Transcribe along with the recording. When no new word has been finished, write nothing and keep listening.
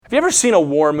Have you ever seen a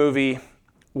war movie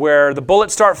where the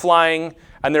bullets start flying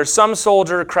and there's some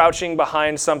soldier crouching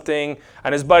behind something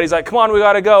and his buddy's like, come on, we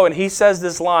gotta go. And he says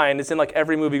this line, it's in like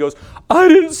every movie, he goes, I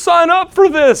didn't sign up for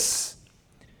this.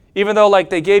 Even though like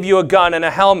they gave you a gun and a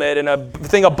helmet and a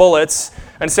thing of bullets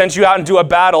and sent you out into a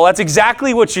battle, that's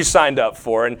exactly what you signed up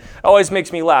for. And it always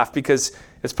makes me laugh because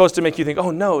it's supposed to make you think,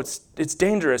 oh no, it's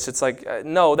dangerous. It's like,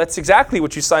 no, that's exactly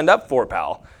what you signed up for,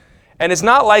 pal. And it's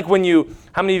not like when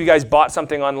how many of you guys bought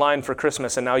something online for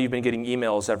Christmas and now you've been getting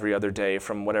emails every other day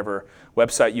from whatever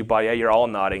website you buy? Yeah, you're all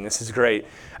nodding. This is great.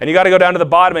 And you got to go down to the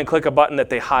bottom and click a button that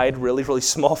they hide, really, really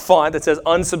small font that says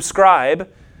unsubscribe.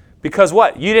 Because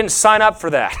what? You didn't sign up for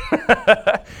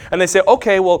that. And they say,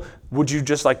 okay, well, would you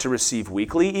just like to receive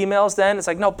weekly emails then? It's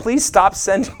like, no, please stop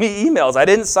sending me emails. I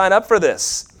didn't sign up for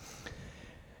this.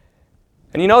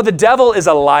 And you know, the devil is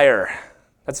a liar.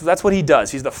 That's what he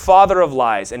does. He's the father of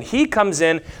lies. And he comes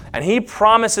in and he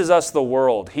promises us the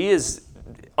world. He is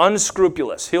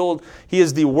unscrupulous. He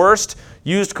is the worst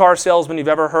used car salesman you've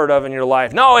ever heard of in your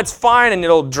life. No, it's fine, and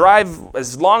it'll drive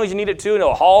as long as you need it to, and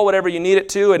it'll haul whatever you need it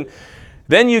to. And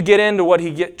then you get into what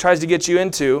he tries to get you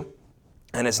into,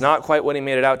 and it's not quite what he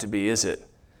made it out to be, is it?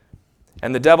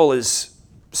 And the devil is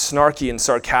snarky and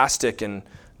sarcastic and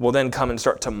will then come and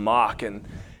start to mock. And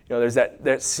you know, there's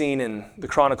that scene in the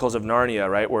Chronicles of Narnia,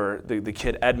 right, where the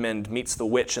kid Edmund meets the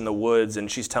witch in the woods,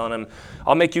 and she's telling him,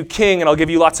 I'll make you king, and I'll give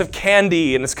you lots of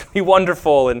candy, and it's going to be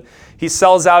wonderful. And he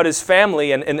sells out his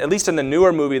family, and at least in the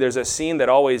newer movie, there's a scene that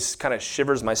always kind of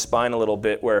shivers my spine a little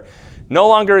bit, where no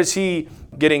longer is he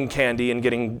getting candy and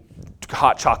getting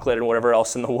hot chocolate and whatever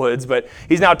else in the woods, but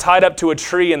he's now tied up to a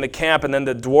tree in the camp, and then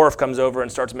the dwarf comes over and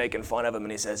starts making fun of him,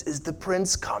 and he says, is the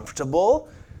prince comfortable?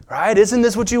 Right? Isn't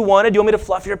this what you wanted? Do you want me to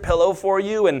fluff your pillow for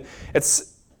you? And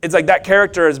it's like that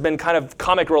character has been kind of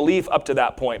comic relief up to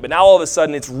that point. But now all of a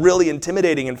sudden it's really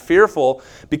intimidating and fearful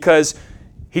because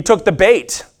he took the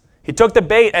bait. He took the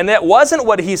bait, and that wasn't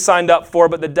what he signed up for,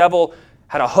 but the devil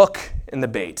had a hook in the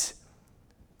bait.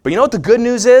 But you know what the good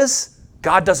news is?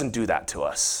 God doesn't do that to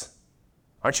us.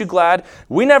 Aren't you glad?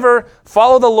 We never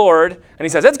follow the Lord, and he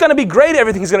says, it's going to be great,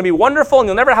 everything's going to be wonderful, and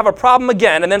you'll never have a problem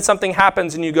again, and then something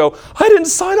happens and you go, I didn't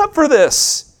sign up for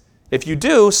this. If you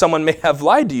do, someone may have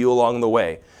lied to you along the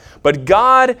way. But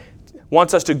God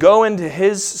wants us to go into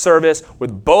his service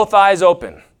with both eyes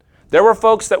open. There were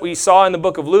folks that we saw in the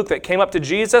book of Luke that came up to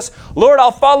Jesus, Lord, I'll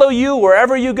follow you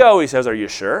wherever you go. He says, are you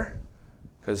sure?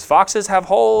 Because foxes have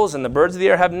holes and the birds of the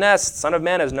air have nests. Son of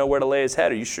man has nowhere to lay his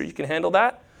head. Are you sure you can handle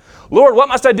that? Lord, what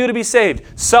must I do to be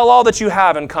saved? Sell all that you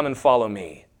have and come and follow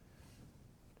me.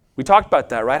 We talked about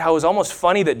that, right? How it was almost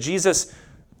funny that Jesus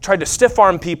tried to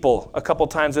stiff-arm people a couple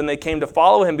times when they came to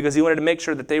follow him because he wanted to make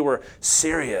sure that they were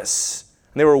serious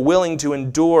and they were willing to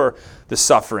endure the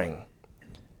suffering.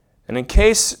 And in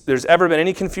case there's ever been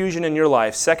any confusion in your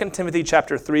life, 2 Timothy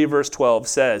chapter 3, verse 12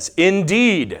 says,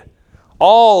 indeed,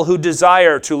 all who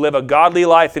desire to live a godly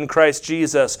life in Christ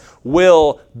Jesus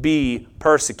will be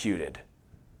persecuted.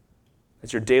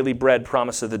 That's your daily bread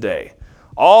promise of the day.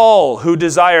 All who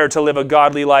desire to live a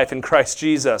godly life in Christ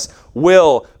Jesus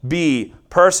will be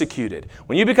persecuted.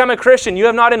 When you become a Christian, you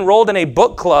have not enrolled in a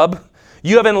book club.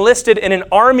 You have enlisted in an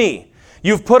army.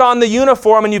 You've put on the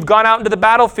uniform and you've gone out into the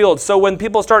battlefield. So when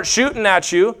people start shooting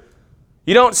at you,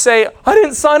 you don't say, I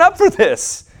didn't sign up for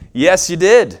this. Yes, you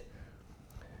did.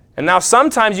 And now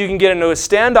sometimes you can get into a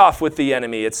standoff with the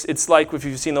enemy. It's like if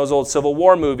you've seen those old Civil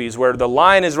War movies where the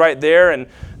line is right there and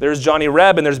there's Johnny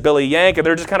Reb and there's Billy Yank and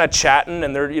they're just kind of chatting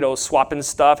and they're swapping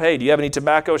stuff. Hey, do you have any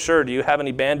tobacco? Sure. Do you have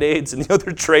any Band-Aids? And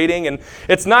they're trading and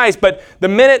it's nice. But the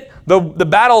minute the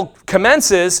battle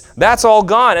commences, that's all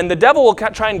gone. And the devil will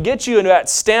try and get you into that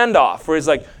standoff where he's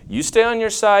like, you stay on your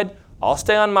side, I'll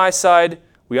stay on my side.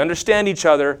 We understand each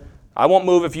other. I won't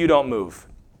move if you don't move.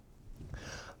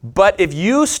 But if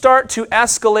you start to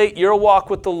escalate your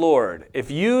walk with the Lord, if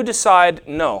you decide,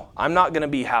 no, I'm not going to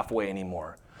be halfway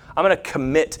anymore. I'm going to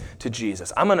commit to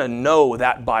Jesus. I'm going to know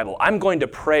that Bible. I'm going to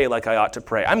pray like I ought to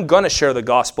pray. I'm going to share the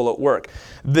gospel at work.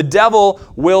 The devil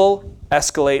will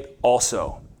escalate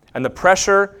also, and the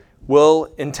pressure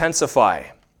will intensify.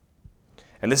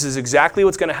 And this is exactly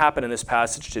what's going to happen in this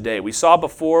passage today. We saw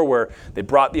before where they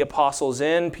brought the apostles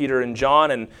in, Peter and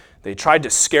John, and they tried to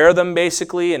scare them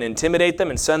basically and intimidate them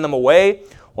and send them away.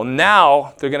 Well,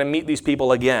 now they're going to meet these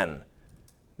people again.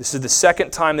 This is the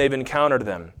second time they've encountered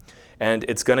them, and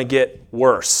it's going to get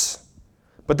worse.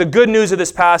 But the good news of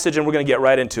this passage, and we're going to get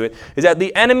right into it, is that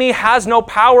the enemy has no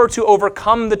power to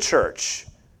overcome the church.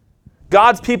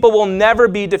 God's people will never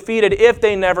be defeated if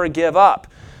they never give up.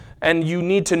 And you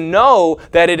need to know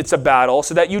that it's a battle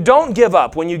so that you don't give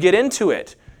up when you get into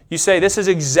it. You say, this is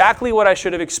exactly what I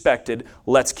should have expected.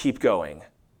 Let's keep going. And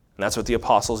that's what the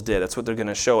apostles did. That's what they're going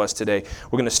to show us today.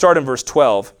 We're going to start in verse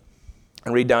 12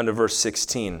 and read down to verse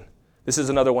 16. This is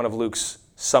another one of Luke's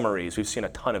summaries. We've seen a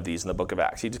ton of these in the book of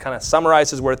Acts. He just kind of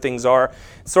summarizes where things are.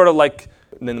 It's sort of like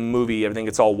in the movie, everything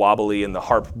gets all wobbly and the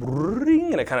harp,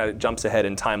 and it kind of jumps ahead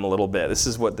in time a little bit. This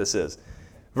is what this is.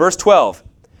 Verse 12.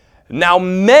 Now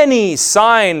many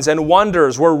signs and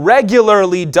wonders were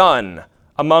regularly done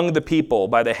among the people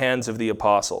by the hands of the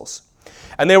apostles.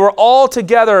 And they were all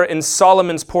together in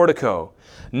Solomon's portico.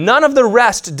 None of the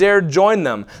rest dared join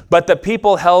them, but the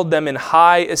people held them in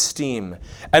high esteem.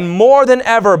 And more than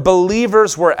ever,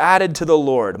 believers were added to the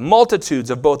Lord, multitudes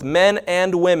of both men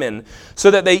and women,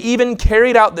 so that they even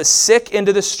carried out the sick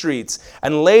into the streets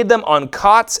and laid them on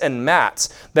cots and mats,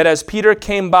 that as Peter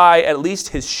came by, at least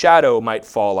his shadow might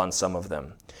fall on some of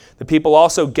them. The people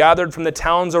also gathered from the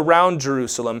towns around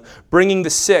Jerusalem, bringing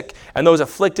the sick and those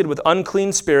afflicted with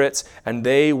unclean spirits, and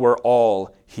they were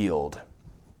all healed.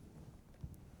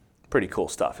 Pretty cool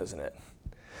stuff, isn't it?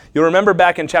 You'll remember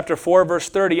back in chapter 4, verse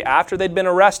 30, after they'd been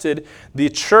arrested, the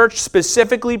church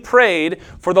specifically prayed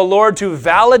for the Lord to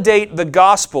validate the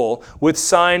gospel with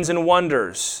signs and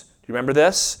wonders. Do you remember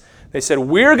this? They said,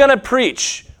 we're going to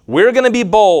preach. We're going to be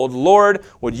bold. Lord,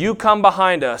 would you come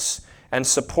behind us and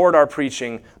support our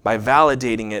preaching by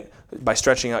validating it, by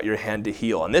stretching out your hand to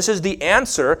heal? And this is the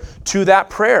answer to that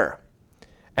prayer.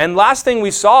 And last thing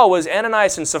we saw was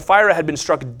Ananias and Sapphira had been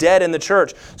struck dead in the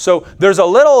church. So there's a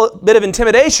little bit of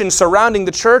intimidation surrounding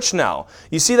the church now.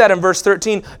 You see that in verse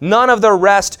 13. None of the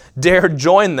rest dared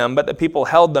join them, but the people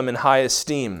held them in high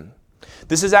esteem.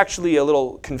 This is actually a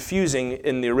little confusing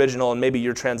in the original and maybe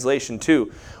your translation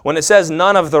too. When it says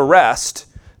none of the rest,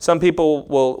 some people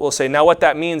will say, now what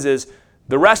that means is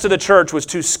the rest of the church was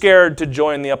too scared to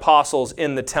join the apostles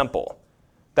in the temple.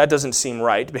 That doesn't seem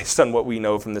right based on what we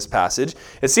know from this passage.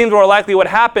 It seems more likely what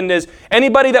happened is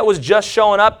anybody that was just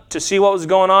showing up to see what was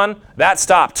going on, that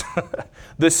stopped.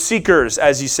 The seekers,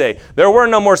 as you say. There were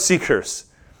no more seekers.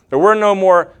 There were no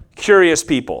more curious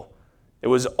people. It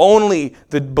was only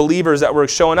the believers that were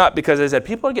showing up because they said,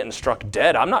 people are getting struck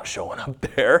dead. I'm not showing up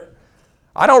there.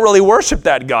 I don't really worship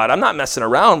that God. I'm not messing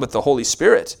around with the Holy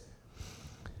Spirit.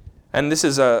 And this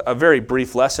is a very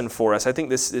brief lesson for us. I think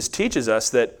this teaches us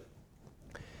that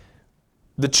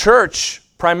the church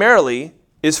primarily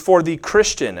is for the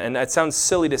Christian. And that sounds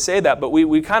silly to say that, but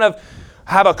we kind of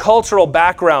have a cultural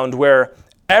background where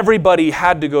everybody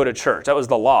had to go to church. That was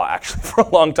the law, actually, for a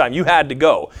long time. You had to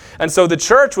go. And so the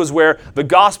church was where the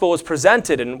gospel was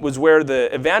presented and was where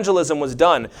the evangelism was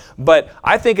done. But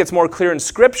I think it's more clear in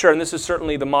Scripture, and this is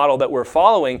certainly the model that we're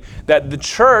following, that the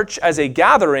church as a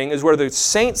gathering is where the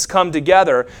saints come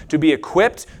together to be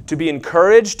equipped, to be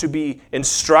encouraged, to be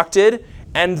instructed,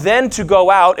 and then to go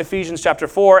out, Ephesians chapter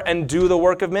 4, and do the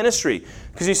work of ministry.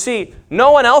 Because you see,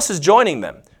 no one else is joining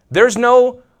them. There's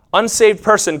no unsaved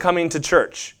person coming to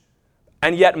church.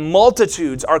 And yet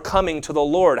multitudes are coming to the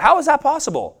Lord. How is that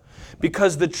possible?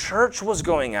 Because the church was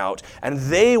going out, and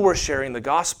they were sharing the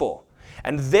gospel.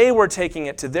 And they were taking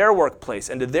it to their workplace,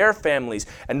 and to their families,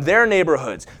 and their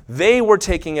neighborhoods. They were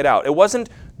taking it out. It wasn't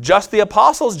just the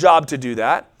apostles' job to do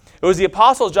that. It was the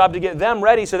apostles' job to get them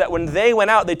ready so that when they went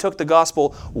out, they took the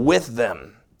gospel with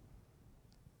them.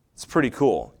 It's pretty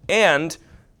cool. And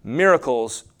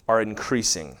miracles are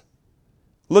increasing.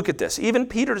 Look at this. Even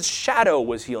Peter's shadow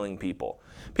was healing people.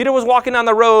 Peter was walking down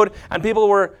the road and people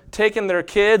were taking their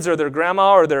kids or their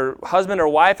grandma or their husband or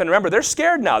wife. And remember, they're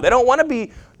scared now. They don't want to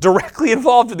be directly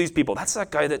involved with these people. That's that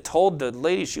guy that told the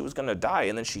lady she was going to die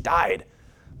and then she died.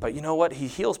 But you know what? He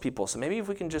heals people. So maybe if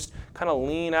we can just kind of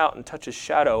lean out and touch his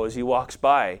shadow as he walks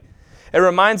by. It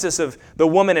reminds us of the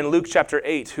woman in Luke chapter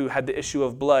 8 who had the issue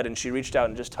of blood, and she reached out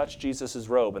and just touched Jesus'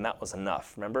 robe, and that was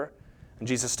enough, remember? And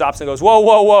Jesus stops and goes, whoa,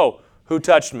 whoa, whoa, who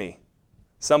touched me?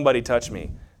 Somebody touched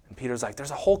me. And Peter's like, there's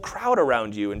a whole crowd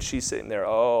around you. And she's sitting there,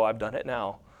 oh, I've done it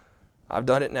now. I've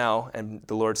done it now. And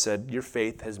the Lord said, your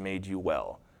faith has made you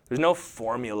well. There's no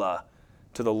formula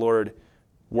to the Lord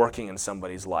working in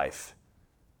somebody's life.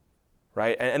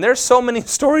 Right? And there's so many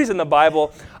stories in the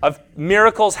Bible of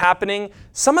miracles happening.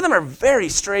 Some of them are very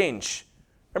strange.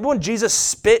 Remember when Jesus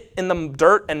spit in the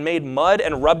dirt and made mud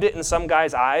and rubbed it in some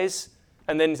guy's eyes?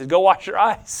 And then he said, go wash your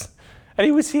eyes. And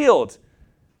he was healed.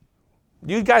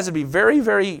 You guys would be very,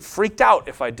 very freaked out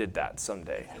if I did that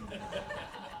someday.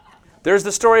 There's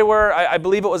the story where, I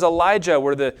believe it was Elijah,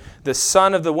 where the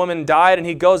son of the woman died, and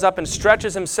he goes up and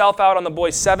stretches himself out on the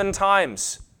boy 7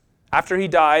 times after he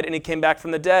died, and he came back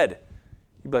from the dead.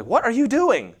 You'd be like, what are you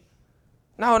doing?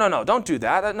 No, don't do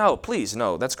that. No, please,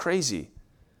 no, that's crazy.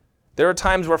 There are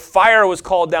times where fire was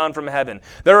called down from heaven.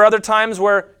 There are other times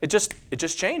where it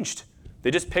just changed.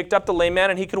 They just picked up the lame man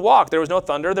and he could walk. There was no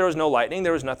thunder, there was no lightning,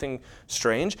 there was nothing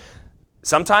strange.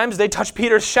 Sometimes they touched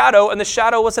Peter's shadow and the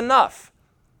shadow was enough.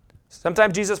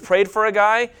 Sometimes Jesus prayed for a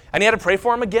guy and he had to pray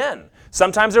for him again.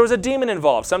 Sometimes there was a demon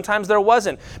involved. Sometimes there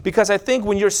wasn't. Because I think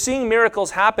when you're seeing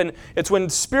miracles happen, it's when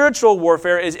spiritual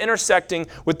warfare is intersecting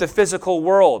with the physical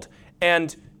world.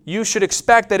 And you should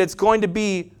expect that it's going to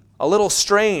be a little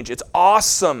strange. It's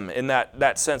awesome in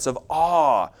that sense of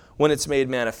awe when it's made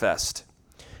manifest.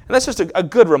 And that's just a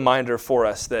good reminder for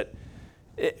us that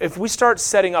if we start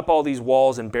setting up all these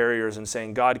walls and barriers and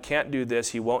saying, God can't do this,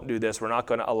 he won't do this, we're not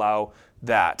going to allow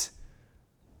that,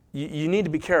 you need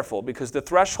to be careful, because the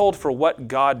threshold for what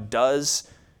God does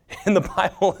in the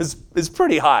Bible is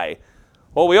pretty high.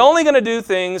 Well, we're only going to do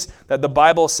things that the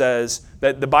Bible says,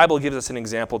 that the Bible gives us an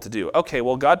example to do. Okay,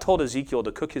 well, God told Ezekiel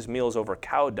to cook his meals over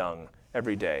cow dung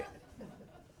every day.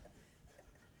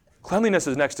 Cleanliness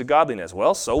is next to godliness.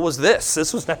 Well, so was this.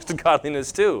 This was next to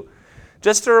godliness too.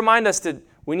 Just to remind us that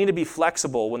we need to be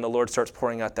flexible when the Lord starts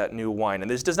pouring out that new wine. And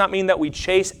this does not mean that we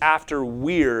chase after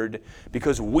weird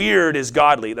because weird is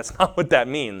godly. That's not what that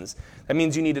means. That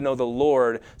means you need to know the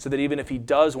Lord so that even if he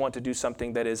does want to do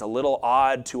something that is a little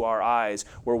odd to our eyes,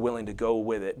 we're willing to go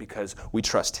with it because we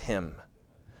trust him.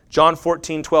 John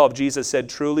 14:12, Jesus said,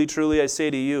 "Truly, truly, I say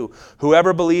to you,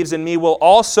 whoever believes in me will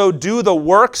also do the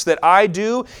works that I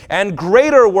do, and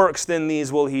greater works than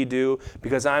these will he do,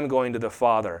 because I'm going to the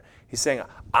Father." He's saying,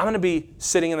 I'm going to be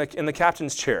sitting in the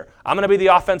captain's chair. I'm going to be the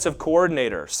offensive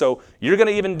coordinator. So you're going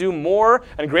to even do more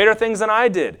and greater things than I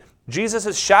did.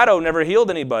 Jesus' shadow never healed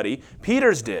anybody.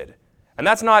 Peter's did. And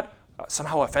that's not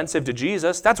somehow offensive to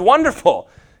Jesus. That's wonderful,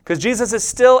 because Jesus is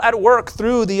still at work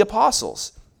through the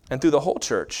apostles and through the whole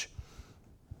church.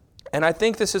 And I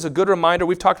think this is a good reminder.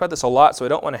 We've talked about this a lot, so I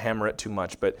don't want to hammer it too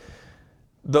much. But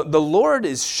the Lord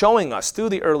is showing us through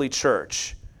the early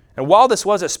church. And while this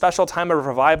was a special time of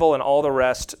revival and all the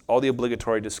rest, all the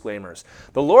obligatory disclaimers,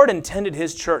 the Lord intended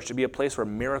his church to be a place where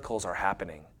miracles are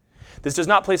happening. This does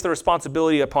not place the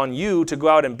responsibility upon you to go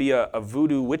out and be a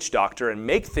voodoo witch doctor and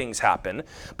make things happen,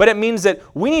 but it means that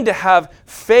we need to have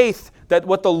faith that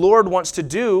what the Lord wants to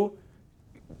do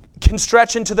can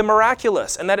stretch into the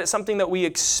miraculous, and that it's something that we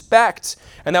expect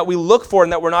and that we look for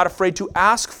and that we're not afraid to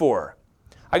ask for.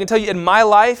 I can tell you in my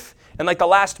life, in like the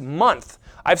last month,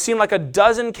 I've seen like a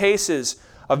dozen cases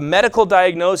of medical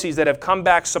diagnoses that have come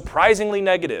back surprisingly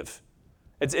negative.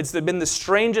 It's been the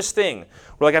strangest thing.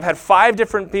 Where like I've had 5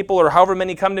 different people or however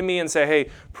many come to me and say, hey,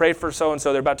 pray for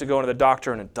so-and-so. They're about to go into the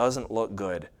doctor and it doesn't look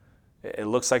good. It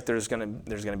looks like there's going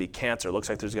to be cancer. It looks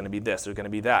like there's going to be this, there's going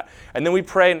to be that. And then we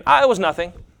pray and it was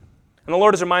nothing. And the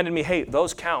Lord has reminded me, hey,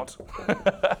 those count.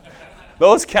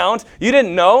 Those count. You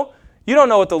didn't know. You don't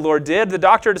know what the Lord did. The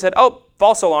doctor said, oh,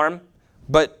 false alarm.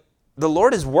 But the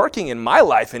Lord is working in my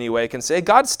life anyway, can say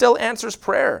God still answers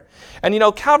prayer. And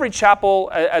Calvary Chapel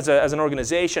as an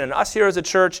organization and us here as a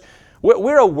church,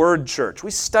 we're a word church.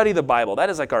 We study the Bible. That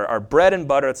is like our bread and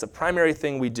butter. It's the primary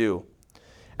thing we do.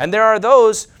 And there are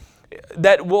those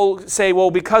that will say,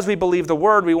 well, because we believe the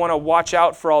word, we want to watch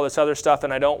out for all this other stuff,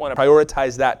 and I don't want to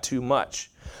prioritize that too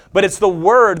much. But it's the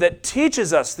word that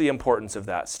teaches us the importance of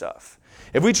that stuff.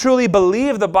 If we truly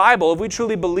believe the Bible, if we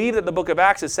truly believe that the book of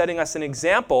Acts is setting us an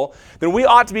example, then we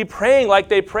ought to be praying like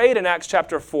they prayed in Acts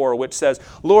chapter 4, which says,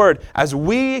 Lord, as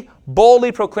we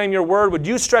boldly proclaim your word, would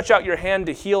you stretch out your hand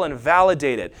to heal and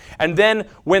validate it? And then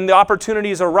when the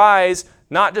opportunities arise,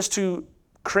 not just to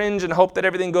cringe and hope that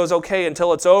everything goes okay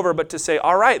until it's over, but to say,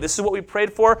 all right, this is what we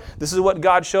prayed for, this is what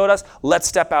God showed us, let's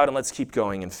step out and let's keep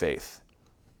going in faith.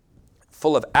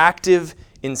 Full of active,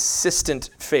 insistent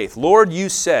faith. Lord, you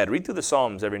said. Read through the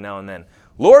Psalms every now and then.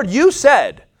 Lord, you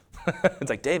said.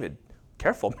 It's like, David,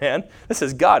 careful, man. This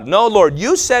is God. No, Lord,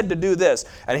 you said to do this,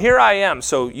 and here I am,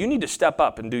 so you need to step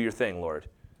up and do your thing, Lord.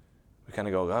 We kind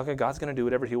of go, okay, God's going to do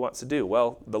whatever he wants to do.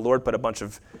 Well, the Lord put a bunch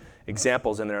of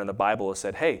examples in there in the Bible and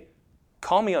said, hey,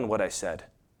 call me on what I said.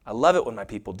 I love it when my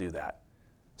people do that.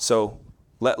 So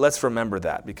let's remember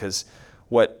that, because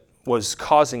what was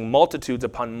causing multitudes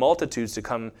upon multitudes to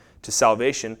come to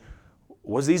salvation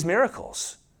was these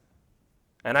miracles.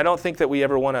 And I don't think that we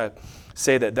ever want to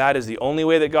say that that is the only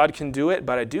way that God can do it,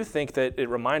 but I do think that it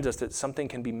reminds us that something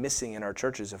can be missing in our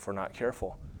churches if we're not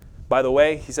careful. By the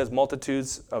way, he says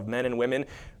multitudes of men and women.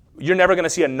 You're never going to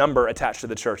see a number attached to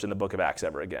the church in the book of Acts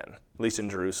ever again, at least in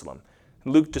Jerusalem.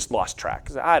 Luke just lost track.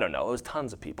 I don't know. It was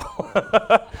tons of people.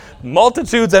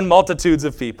 Multitudes and multitudes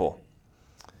of people.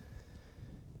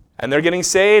 And they're getting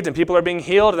saved, and people are being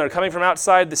healed, and they're coming from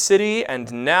outside the city.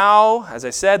 And now, as I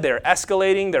said, they're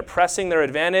escalating, they're pressing their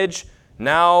advantage.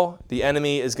 Now the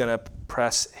enemy is going to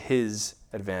press his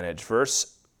advantage.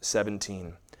 Verse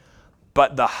 17.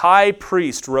 But the high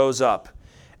priest rose up,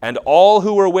 and all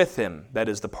who were with him, that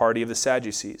is the party of the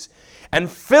Sadducees, and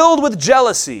filled with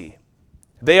jealousy,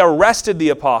 they arrested the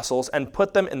apostles and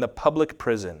put them in the public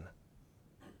prison.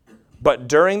 But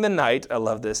during the night, I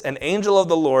love this, an angel of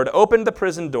the Lord opened the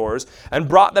prison doors and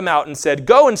brought them out and said,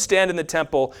 "Go and stand in the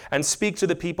temple and speak to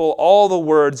the people all the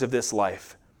words of this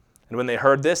life." And when they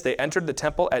heard this, they entered the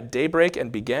temple at daybreak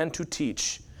and began to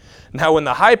teach. Now when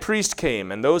the high priest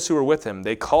came and those who were with him,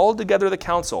 they called together the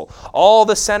council, all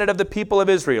the senate of the people of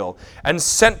Israel, and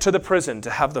sent to the prison to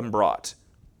have them brought.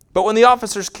 But when the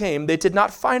officers came, they did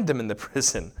not find them in the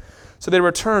prison. So they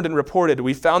returned and reported,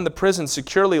 "We found the prison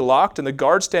securely locked and the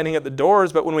guards standing at the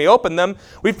doors, but when we opened them,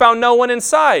 we found no one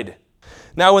inside."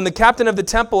 Now when the captain of the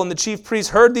temple and the chief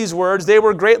priests heard these words, they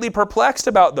were greatly perplexed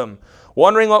about them,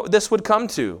 wondering what this would come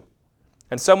to.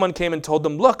 And someone came and told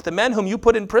them, "Look, the men whom you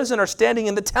put in prison are standing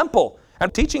in the temple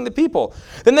and teaching the people."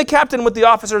 Then the captain with the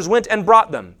officers went and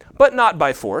brought them, but not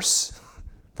by force,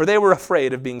 for they were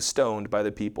afraid of being stoned by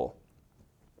the people.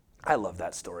 I love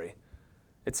that story.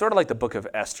 It's sort of like the book of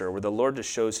Esther, where the Lord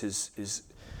just shows his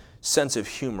sense of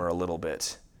humor a little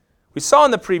bit. We saw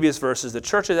in the previous verses, the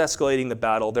church is escalating the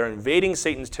battle. They're invading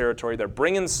Satan's territory. They're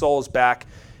bringing souls back,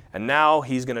 and now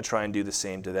he's going to try and do the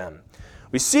same to them.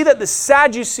 We see that the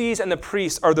Sadducees and the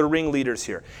priests are the ringleaders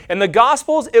here. In the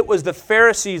Gospels, it was the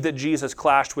Pharisees that Jesus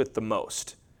clashed with the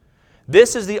most.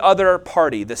 This is the other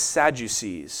party, the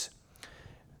Sadducees.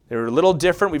 They're a little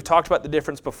different. We've talked about the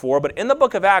difference before, but in the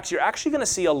book of Acts, you're actually going to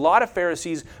see a lot of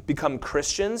Pharisees become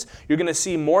Christians. You're going to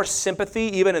see more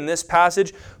sympathy, even in this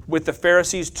passage, with the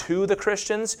Pharisees to the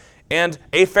Christians. And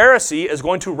a Pharisee is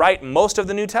going to write most of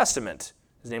the New Testament.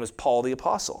 His name is Paul the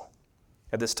Apostle.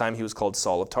 At this time, he was called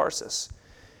Saul of Tarsus.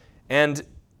 And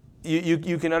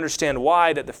you can understand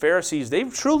why that the Pharisees, they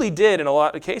truly did, in a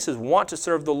lot of cases, want to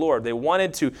serve the Lord. They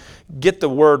wanted to get the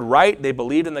word right. They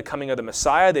believed in the coming of the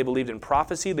Messiah. They believed in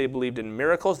prophecy. They believed in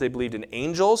miracles. They believed in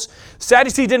angels.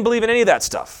 Sadducees didn't believe in any of that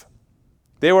stuff.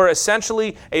 They were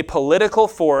essentially a political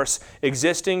force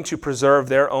existing to preserve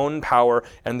their own power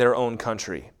and their own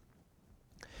country.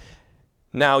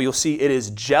 Now you'll see it is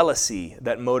jealousy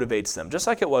that motivates them, just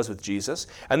like it was with Jesus.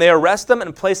 And they arrest them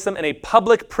and place them in a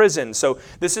public prison. So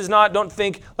this is not, don't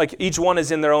think like each one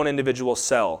is in their own individual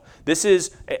cell. This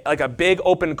is like a big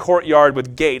open courtyard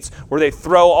with gates where they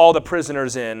throw all the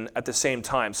prisoners in at the same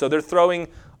time. So they're throwing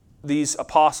these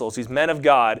apostles, these men of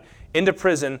God, into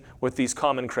prison with these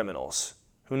common criminals.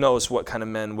 Who knows what kind of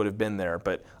men would have been there,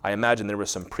 but I imagine there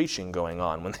was some preaching going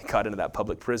on when they got into that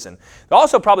public prison. They're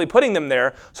also probably putting them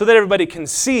there so that everybody can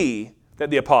see that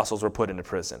the apostles were put into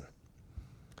prison.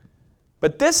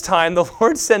 But this time, the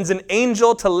Lord sends an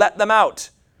angel to let them out.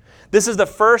 This is the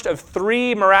first of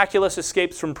 3 miraculous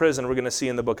escapes from prison we're going to see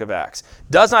in the book of Acts.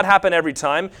 Does not happen every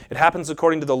time. It happens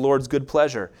according to the Lord's good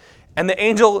pleasure. And the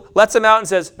angel lets them out and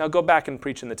says, "Now go back and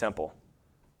preach in the temple."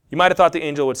 You might have thought the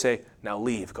angel would say, "Now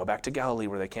leave, go back to Galilee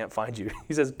where they can't find you."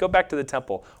 He says, "Go back to the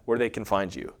temple where they can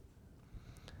find you."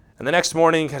 And the next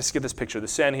morning, just get this picture. The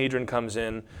Sanhedrin comes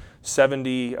in,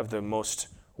 70 of the most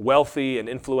wealthy and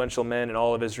influential men in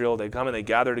all of Israel. They come and they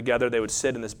gather together. They would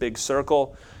sit in this big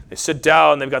circle. They sit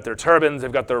down. They've got their turbans. They've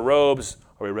got their robes.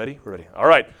 Are we ready? We're ready. All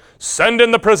right, send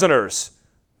in the prisoners.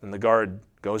 And the guard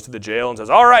goes to the jail and says,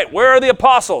 "All right, where are the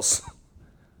apostles?"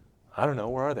 "I don't know.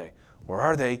 Where are they? Where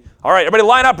are they? All right, everybody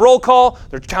line up, roll call."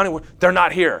 They're counting. They're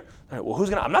not here. All right,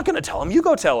 well, I'm not going to tell them. You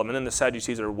go tell them. And then the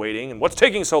Sadducees are waiting. And what's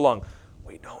taking so long?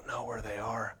 "We don't know where they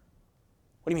are."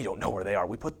 "What do you mean you don't know where they are?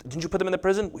 Didn't you put them in the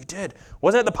prison?" "We did."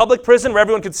 "Wasn't it the public prison where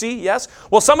everyone could see?" "Yes."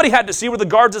 "Well, somebody had to see. Were the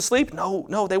guards asleep?"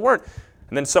 No, they weren't."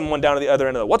 And then someone down to the other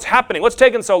end of "What's happening? What's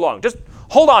taking so long? Just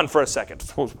hold on for a second.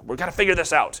 We've got to figure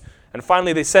this out." And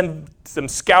finally, they send them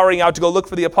scouring out to go look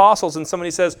for the apostles. And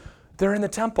somebody says, "They're in the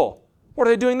temple." "What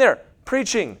are they doing there?"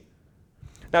 "Preaching."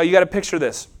 Now you got to picture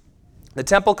this. The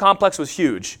temple complex was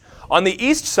huge. On the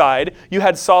east side, you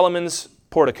had Solomon's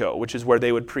portico, which is where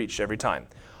they would preach every time.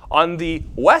 On the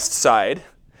west side,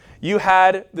 you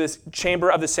had this chamber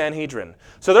of the Sanhedrin.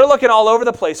 So they're looking all over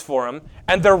the place for them,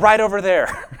 and they're right over there.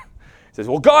 He says,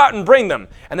 "Well, go out and bring them."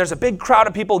 And there's a big crowd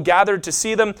of people gathered to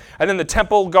see them. And then the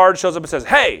temple guard shows up and says,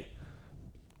 "Hey,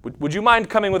 would you mind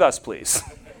coming with us, please?"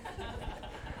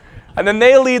 And then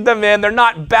they lead them in. They're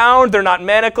not bound. They're not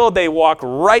manacled. They walk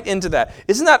right into that.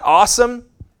 Isn't that awesome?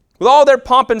 With all their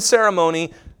pomp and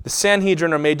ceremony, the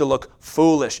Sanhedrin are made to look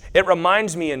foolish. It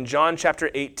reminds me in John chapter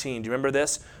 18. Do you remember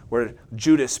this? Where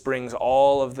Judas brings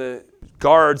all of the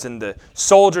guards and the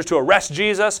soldiers to arrest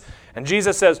Jesus. And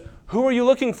Jesus says, "Who are you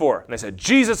looking for?" And they said,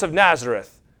 "Jesus of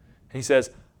Nazareth." And he says,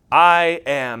 I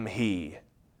am he.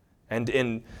 And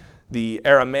in the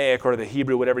Aramaic or the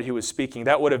Hebrew, whatever he was speaking,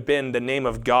 that would have been the name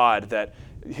of God that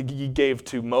he gave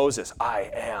to Moses.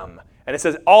 I am. And it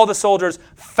says all the soldiers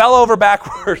fell over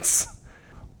backwards.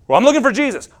 Well, I'm looking for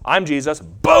Jesus. I'm Jesus.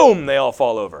 Boom, they all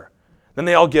fall over. Then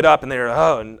they all get up and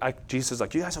they're, Jesus is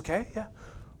like, you guys okay? Yeah.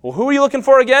 Well, who are you looking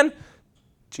for again?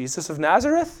 Jesus of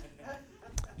Nazareth?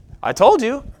 I told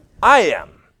you, I am.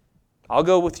 I'll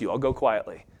go with you. I'll go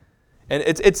quietly. And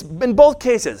it's in both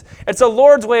cases. It's the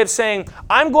Lord's way of saying,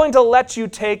 I'm going to let you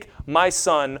take my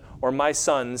son or my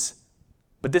sons,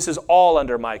 but this is all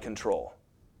under my control.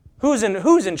 Who's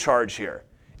in charge here?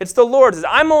 It's the Lord.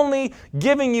 I'm only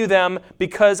giving you them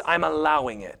because I'm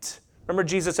allowing it. Remember,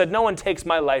 Jesus said, no one takes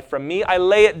my life from me. I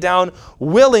lay it down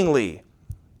willingly.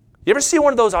 You ever see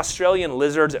one of those Australian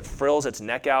lizards that frills its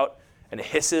neck out and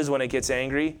hisses when it gets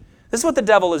angry? This is what the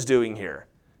devil is doing here.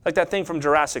 Like that thing from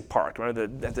Jurassic Park. Remember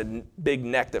the big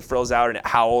neck that frills out and it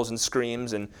howls and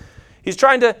screams? And he's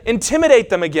trying to intimidate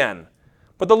them again.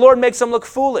 But the Lord makes them look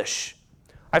foolish.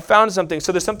 I found something.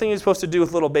 So there's something you're supposed to do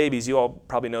with little babies. You all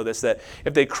probably know this, that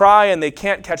if they cry and they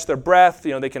can't catch their breath,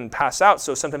 they can pass out.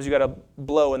 So sometimes you got to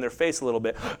blow in their face a little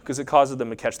bit because it causes them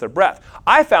to catch their breath.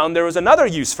 I found there was another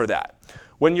use for that.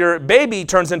 When your baby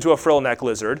turns into a frill neck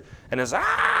lizard and is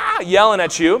yelling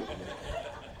at you,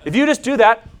 if you just do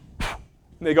that,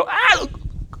 they go,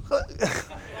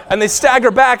 and they stagger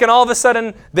back, and all of a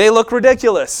sudden, they look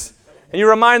ridiculous. And you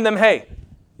remind them, hey,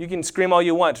 you can scream all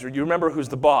you want, or you remember who's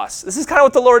the boss. This is kind of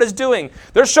what the Lord is doing.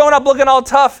 They're showing up looking all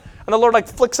tough, and the Lord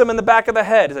flicks them in the back of the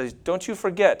head. He says, don't you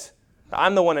forget,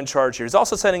 I'm the one in charge here. He's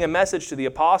also sending a message to the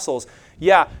apostles.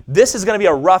 Yeah, this is going to be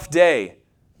a rough day,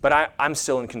 but I'm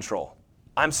still in control.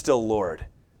 I'm still Lord.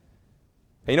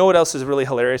 And you know what else is really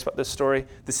hilarious about this story?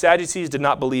 The Sadducees did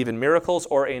not believe in miracles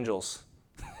or angels.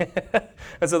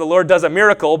 And so the Lord does a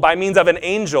miracle by means of an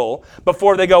angel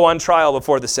before they go on trial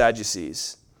before the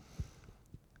Sadducees.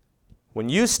 When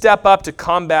you step up to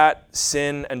combat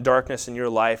sin and darkness in your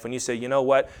life, when you say, you know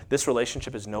what, this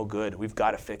relationship is no good, we've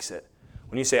got to fix it.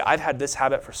 When you say, I've had this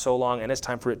habit for so long and it's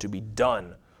time for it to be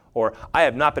done. Or I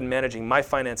have not been managing my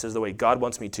finances the way God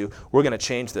wants me to, we're going to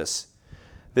change this.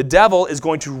 The devil is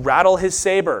going to rattle his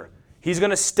saber. He's going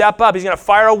to step up. He's going to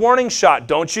fire a warning shot.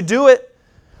 Don't you do it.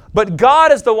 But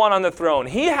God is the one on the throne.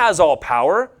 He has all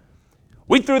power.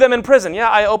 We threw them in prison. Yeah,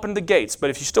 I opened the gates. But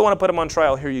if you still want to put them on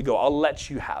trial, here you go. I'll let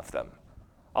you have them.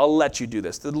 I'll let you do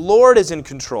this. The Lord is in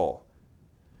control.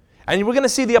 And we're going to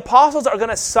see the apostles are going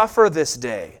to suffer this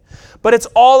day. But it's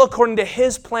all according to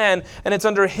His plan, and it's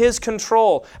under His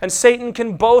control. And Satan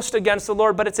can boast against the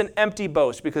Lord, but it's an empty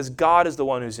boast because God is the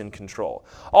one who's in control.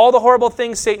 All the horrible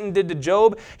things Satan did to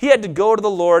Job, he had to go to the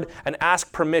Lord and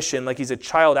ask permission like he's a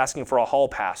child asking for a hall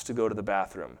pass to go to the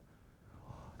bathroom.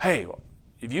 Hey,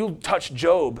 if you touch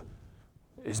Job,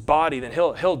 his body, then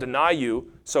he'll deny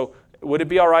you. So would it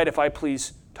be all right if I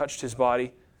please touched his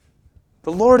body?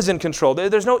 The Lord is in control.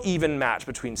 There's no even match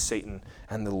between Satan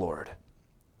and the Lord.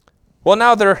 Well,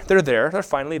 now they're there. They're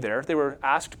finally there. They were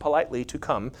asked politely to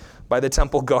come by the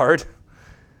temple guard.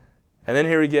 And then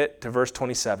here we get to verse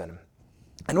 27.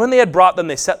 And when they had brought them,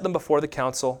 they set them before the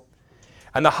council.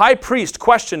 And the high priest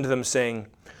questioned them, saying,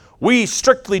 we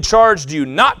strictly charged you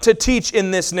not to teach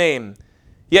in this name.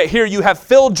 Yet here you have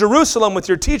filled Jerusalem with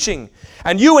your teaching,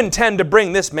 and you intend to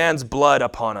bring this man's blood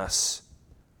upon us.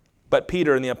 But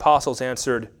Peter and the apostles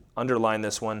answered, underline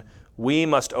this one, we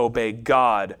must obey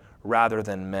God rather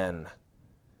than men.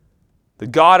 The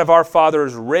God of our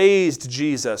fathers raised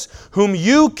Jesus, whom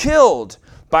you killed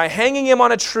by hanging him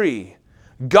on a tree.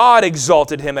 God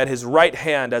exalted him at his right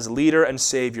hand as leader and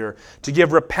savior to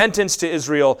give repentance to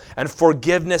Israel and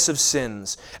forgiveness of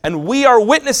sins. And we are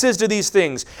witnesses to these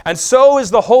things, and so is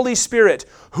the Holy Spirit,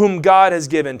 whom God has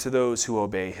given to those who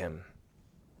obey him.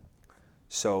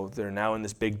 So they're now in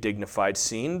this big dignified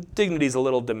scene. Dignity's a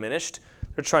little diminished.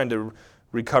 They're trying to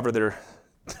recover their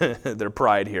their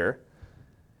pride here.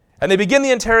 And they begin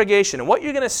the interrogation. And what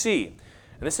you're going to see,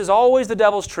 and this is always the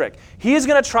devil's trick, he is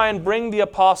going to try and bring the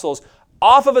apostles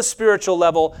off of a spiritual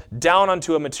level down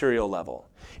onto a material level.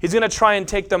 He's going to try and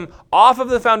take them off of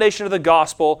the foundation of the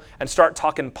gospel and start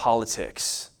talking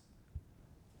politics.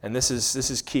 And this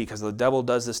is key because the devil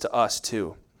does this to us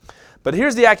too. But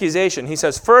here's the accusation. He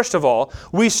says, first of all,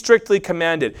 we strictly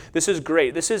commanded. This is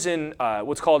great. This is in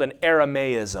what's called an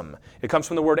Aramaism. It comes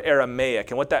from the word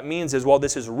Aramaic. And what that means is, while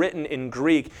this is written in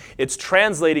Greek, it's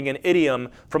translating an idiom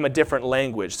from a different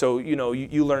language. So,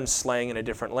 you learn slang in a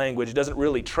different language. It doesn't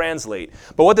really translate.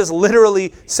 But what this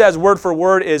literally says word for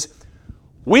word is,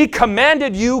 we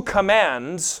commanded you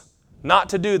commands not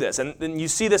to do this. And you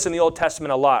see this in the Old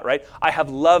Testament a lot, right? I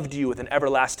have loved you with an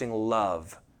everlasting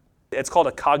love. It's called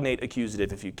a cognate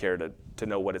accusative if you care to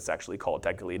know what it's actually called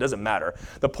technically. It doesn't matter.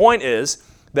 The point is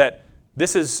that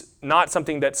this is not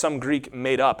something that some Greek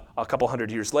made up a couple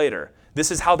hundred years later.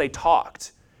 This is how they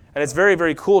talked. And it's very,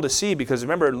 very cool to see because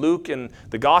remember Luke and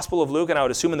the Gospel of Luke, and I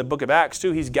would assume in the book of Acts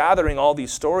too, he's gathering all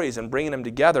these stories and bringing them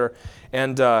together.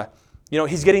 And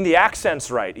he's getting the accents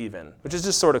right even, which is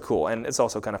just sort of cool. And it's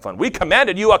also kind of fun. We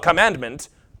commanded you a commandment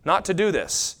not to do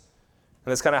this.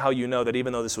 And that's kind of how you know that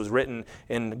even though this was written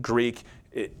in Greek,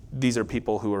 these are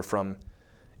people who are from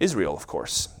Israel, of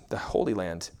course, the Holy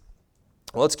Land.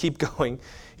 Well, let's keep going.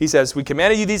 He says, we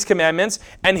commanded you these commandments,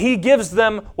 and he gives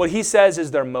them what he says is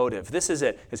their motive. This is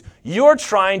it. You're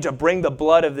trying to bring the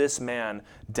blood of this man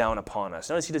down upon us.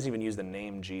 Notice he doesn't even use the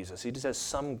name Jesus. He just says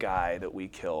some guy that we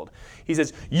killed. He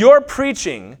says, you're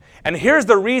preaching, and here's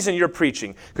the reason you're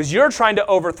preaching, because you're trying to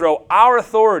overthrow our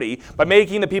authority by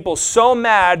making the people so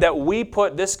mad that we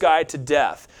put this guy to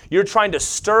death. You're trying to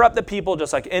stir up the people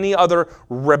just like any other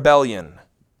rebellion.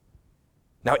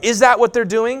 Now, is that what they're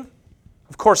doing?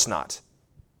 Of course not.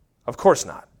 Of course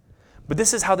not. But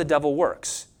this is how the devil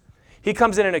works. He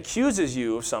comes in and accuses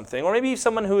you of something, or maybe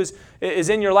someone who is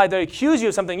in your life, they accuse you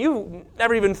of something you've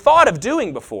never even thought of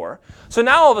doing before. So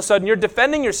now all of a sudden you're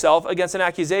defending yourself against an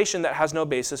accusation that has no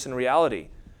basis in reality.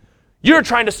 You're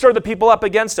trying to stir the people up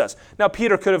against us. Now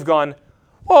Peter could have gone,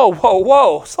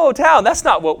 whoa, slow down. That's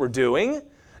not what we're doing.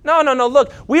 No,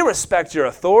 look, we respect your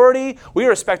authority. We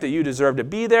respect that you deserve to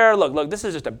be there. Look, this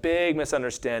is just a big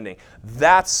misunderstanding.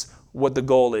 That's what the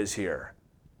goal is here,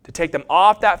 to take them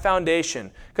off that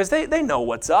foundation, because they know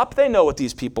what's up. They know what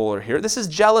these people are here. This is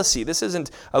jealousy. This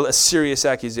isn't a serious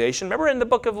accusation. Remember in the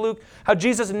book of Luke how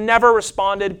Jesus never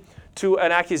responded to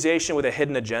an accusation with a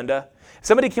hidden agenda? If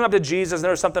somebody came up to Jesus and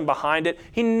there was something behind it,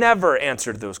 he never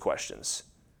answered those questions.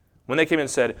 When they came in and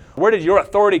said, where did your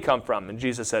authority come from? And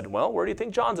Jesus said, well, where do you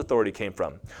think John's authority came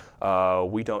from?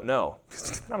 We don't know.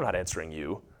 I'm not answering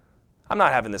you. I'm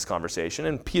not having this conversation.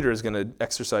 And Peter is going to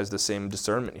exercise the same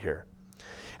discernment here.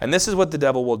 And this is what the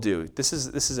devil will do. This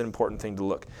is an important thing to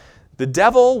look. The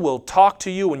devil will talk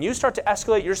to you when you start to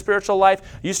escalate your spiritual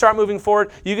life, you start moving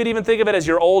forward, you could even think of it as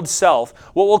your old self.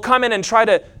 Well, will come in and try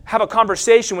to have a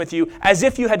conversation with you as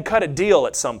if you had cut a deal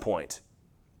at some point.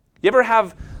 You ever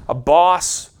have a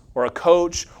boss or a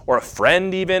coach or a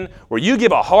friend even where you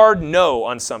give a hard no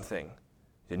on something?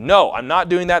 No, I'm not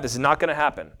doing that. This is not going to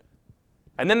happen.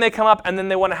 And then they come up and then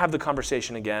they want to have the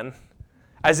conversation again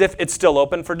as if it's still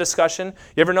open for discussion.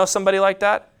 You ever know somebody like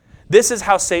that? This is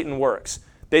how Satan works.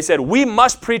 They said, we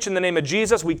must preach in the name of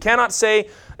Jesus. We cannot say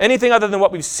anything other than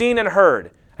what we've seen and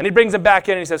heard. And he brings them back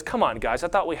in and he says, come on, guys, I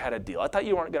thought we had a deal. I thought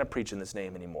you weren't going to preach in this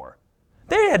name anymore.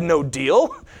 They had no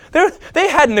deal. They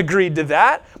hadn't agreed to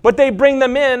that. But they bring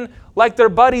them in like their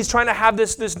buddies trying to have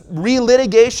this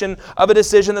relitigation of a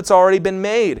decision that's already been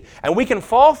made. And we can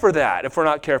fall for that if we're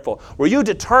not careful, where you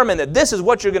determine that this is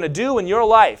what you're going to do in your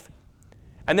life.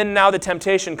 And then now the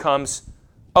temptation comes,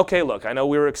 okay, look, I know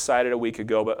we were excited a week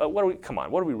ago, but what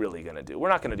are we really going to do? We're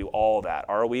not going to do all that,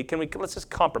 are we? Let's just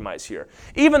compromise here.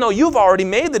 Even though you've already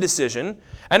made the decision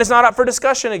and it's not up for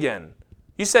discussion again.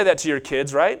 You say that to your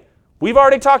kids, right? We've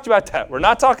already talked about that. We're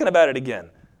not talking about it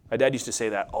again. My dad used to say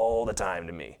that all the time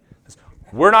to me.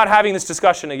 We're not having this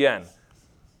discussion again.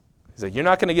 He's like, you're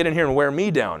not going to get in here and wear me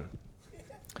down.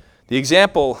 The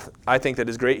example I think that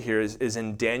is great here is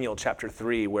in Daniel chapter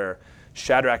 3, where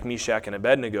Shadrach, Meshach, and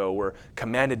Abednego were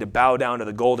commanded to bow down to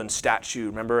the golden statue,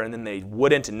 remember? And then they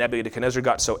wouldn't, and Nebuchadnezzar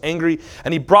got so angry,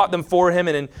 and he brought them for him.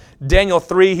 And in Daniel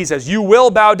 3, he says, you will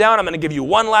bow down. I'm going to give you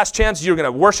one last chance. You're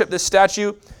going to worship this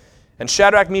statue. And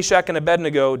Shadrach, Meshach, and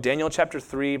Abednego, Daniel chapter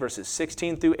 3, verses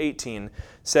 16 through 18,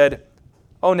 said,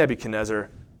 O Nebuchadnezzar,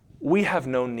 we have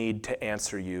no need to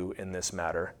answer you in this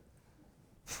matter.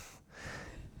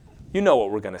 You know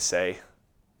what we're going to say.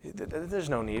 There's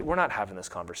no need. We're not having this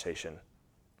conversation.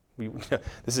 This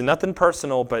is nothing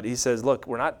personal, but he says, look,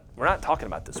 we're not talking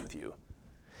about this with you.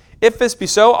 If this be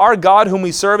so, our God whom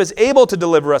we serve is able to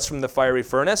deliver us from the fiery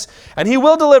furnace, and he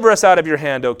will deliver us out of your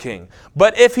hand, O king.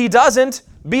 But if he doesn't,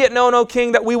 be it known, O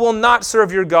king, that we will not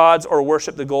serve your gods or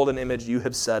worship the golden image you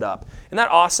have set up. Isn't that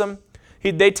awesome?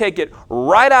 They take it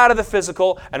right out of the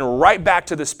physical and right back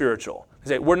to the spiritual.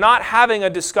 They say, we're not having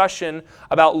a discussion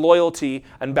about loyalty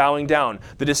and bowing down.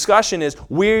 The discussion is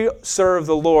we serve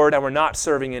the Lord and we're not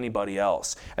serving anybody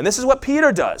else. And this is what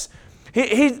Peter does.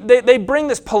 They bring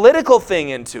this political thing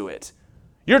into it.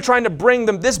 You're trying to bring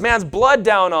this man's blood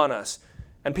down on us.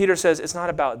 And Peter says, it's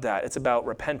not about that. It's about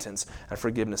repentance and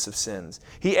forgiveness of sins.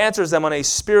 He answers them on a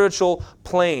spiritual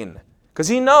plane because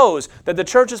he knows that the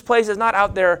church's place is not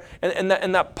out there in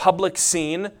that public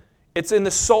scene. It's in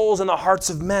the souls and the hearts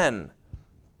of men.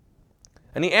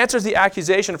 And he answers the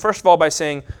accusation, first of all, by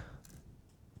saying,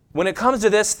 when it comes to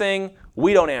this thing,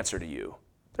 we don't answer to you.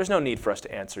 There's no need for us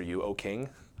to answer you, O king,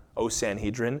 O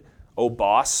Sanhedrin, O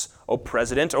boss, O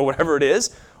president, or whatever it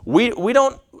is. We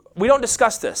don't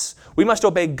discuss this. We must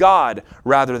obey God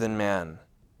rather than man.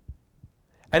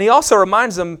 And he also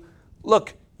reminds them,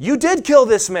 look, you did kill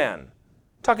this man.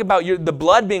 Talking about the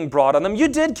blood being brought on them. You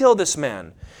did kill this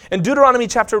man. In Deuteronomy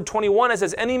chapter 21, it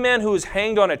says, any man who is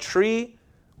hanged on a tree,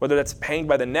 whether that's hanged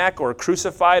by the neck or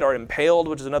crucified or impaled,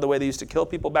 which is another way they used to kill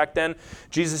people back then,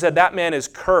 Jesus said that man is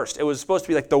cursed. It was supposed to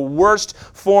be like the worst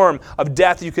form of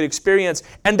death you could experience.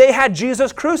 And they had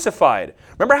Jesus crucified.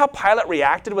 Remember how Pilate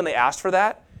reacted when they asked for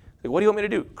that? Like, what do you want me to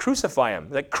do? Crucify him.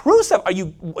 Like, crucify? Are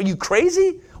you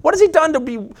crazy? What has he done to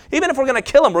be, even if we're going to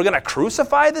kill him, we're going to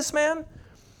crucify this man?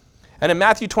 And in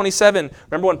Matthew 27,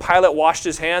 remember when Pilate washed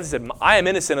his hands? He said, I am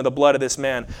innocent of the blood of this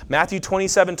man. Matthew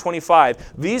 27:25.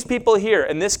 These people here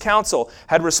in this council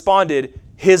had responded,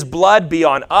 his blood be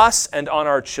on us and on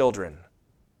our children.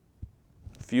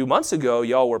 A few months ago,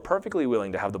 y'all were perfectly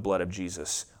willing to have the blood of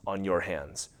Jesus on your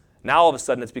hands. Now all of a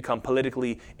sudden it's become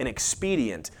politically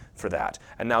inexpedient for that.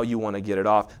 And now you want to get it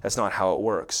off. That's not how it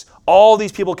works. All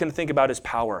these people can think about is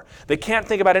power. They can't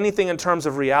think about anything in terms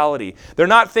of reality. They're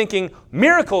not thinking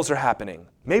miracles are happening.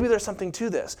 Maybe there's something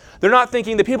to this. They're not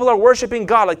thinking the people are worshiping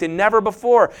God like they never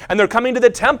before. And they're coming to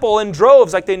the temple in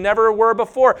droves like they never were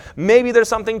before. Maybe there's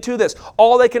something to this.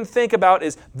 All they can think about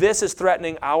is this is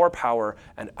threatening our power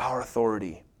and our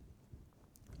authority.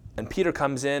 And Peter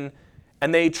comes in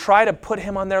and they try to put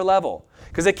him on their level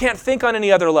because they can't think on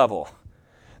any other level.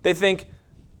 They think,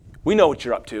 we know what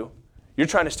you're up to. You're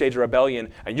trying to stage a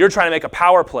rebellion and you're trying to make a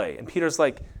power play. And Peter's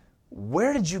like,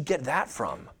 where did you get that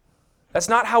from? That's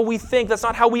not how we think. That's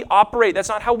not how we operate. That's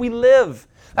not how we live.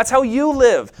 That's how you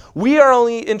live. We are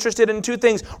only interested in two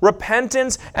things,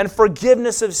 repentance and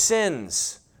forgiveness of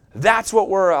sins. That's what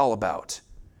we're all about.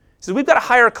 He says, we've got a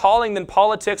higher calling than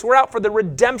politics. We're out for the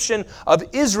redemption of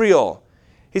Israel.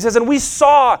 He says, and we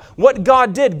saw what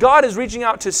God did. God is reaching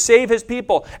out to save his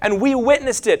people, and we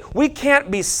witnessed it. We can't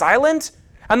be silent,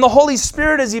 and the Holy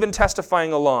Spirit is even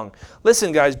testifying along.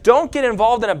 Listen, guys, don't get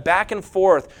involved in a back and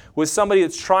forth with somebody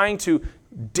that's trying to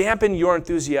dampen your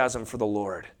enthusiasm for the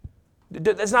Lord.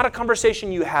 That's not a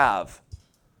conversation you have.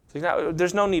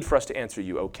 There's no need for us to answer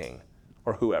you, O king,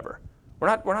 or whoever. We're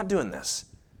not doing this.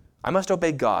 I must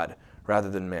obey God rather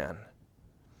than man.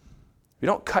 We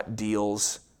don't cut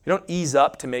deals. You don't ease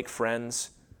up to make friends.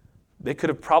 They could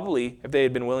have probably, if they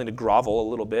had been willing to grovel a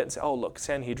little bit and say, oh, look,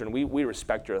 Sanhedrin, we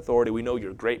respect your authority. We know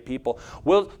you're great people.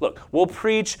 We'll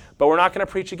preach, but we're not going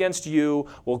to preach against you.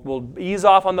 We'll ease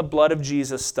off on the blood of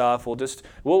Jesus stuff. We'll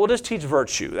just teach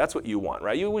virtue. That's what you want,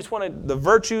 right? You always want the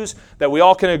virtues that we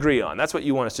all can agree on. That's what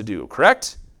you want us to do,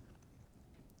 correct?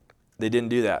 They didn't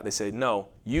do that. They said, no,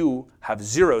 you have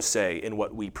zero say in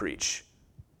what we preach.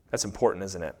 That's important,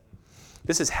 isn't it?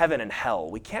 This is heaven and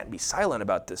hell. We can't be silent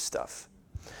about this stuff.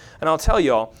 And I'll tell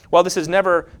y'all, while this has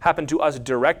never happened to us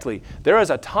directly, there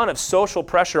is a ton of social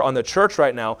pressure on the church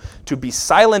right now to be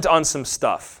silent on some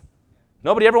stuff.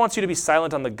 Nobody ever wants you to be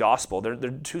silent on the gospel. They're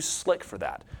too slick for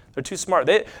that. They're too smart.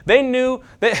 They knew,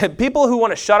 people who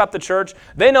want to shut up the church,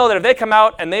 they know that if they come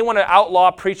out and they want to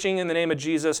outlaw preaching in the name of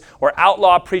Jesus or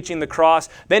outlaw preaching the cross,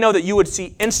 they know that you would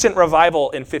see instant revival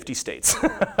in 50 states.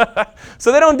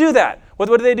 So they don't do that. What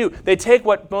do? They take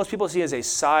what most people see as a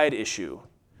side issue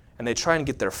and they try and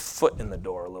get their foot in the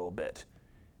door a little bit.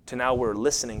 To now we're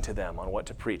listening to them on what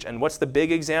to preach. And what's the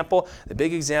big example? The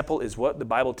big example is what the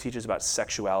Bible teaches about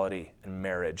sexuality and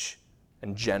marriage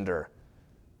and gender.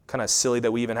 Kind of silly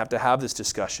that we even have to have this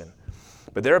discussion.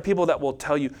 But there are people that will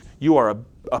tell you, you are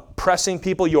oppressing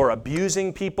people, you're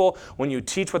abusing people when you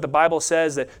teach what the Bible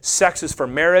says, that sex is for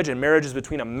marriage and marriage is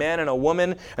between a man and a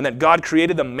woman, and that God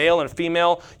created them male and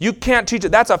female. You can't teach it.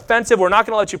 That's offensive. We're not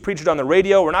going to let you preach it on the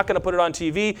radio. We're not going to put it on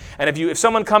TV. And if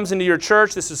someone comes into your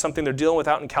church, this is something they're dealing with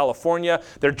out in California.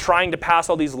 They're trying to pass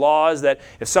all these laws that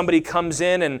if somebody comes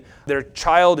in and their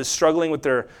child is struggling with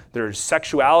their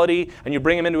sexuality, and you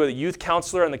bring them into a youth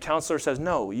counselor, and the counselor says,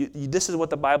 no, this is what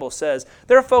the Bible says.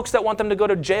 There are folks that want them to go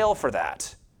to jail for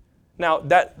that. Now,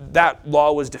 that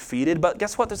law was defeated, but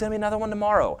guess what? There's going to be another one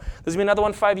tomorrow. There's going to be another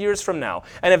one 5 years from now.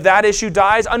 And if that issue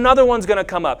dies, another one's going to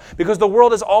come up because the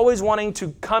world is always wanting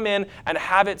to come in and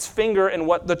have its finger in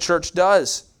what the church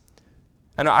does.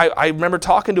 And I remember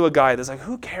talking to a guy that's like,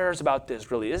 who cares about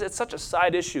this really? It's such a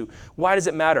side issue. Why does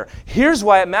it matter? Here's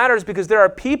why it matters, because there are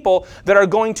people that are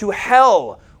going to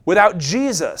hell without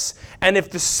Jesus. And if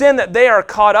the sin that they are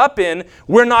caught up in,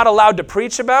 we're not allowed to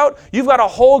preach about, you've got a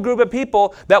whole group of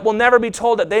people that will never be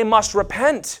told that they must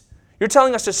repent. You're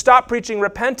telling us to stop preaching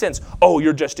repentance. Oh,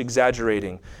 you're just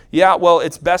exaggerating. Yeah, well,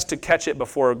 it's best to catch it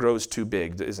before it grows too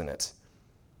big, isn't it?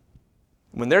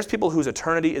 When there's people whose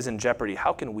eternity is in jeopardy,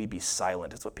 how can we be silent?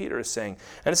 That's what Peter is saying.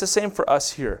 And it's the same for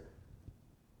us here.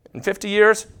 In 50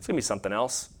 years, it's going to be something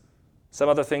else. Some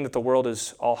other thing that the world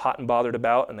is all hot and bothered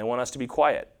about, and they want us to be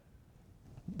quiet.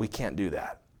 We can't do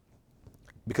that.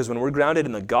 Because when we're grounded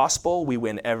in the gospel, we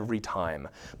win every time.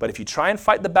 But if you try and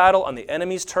fight the battle on the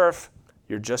enemy's turf,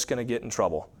 you're just going to get in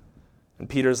trouble. And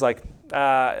Peter's like,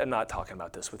 I'm not talking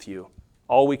about this with you.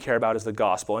 All we care about is the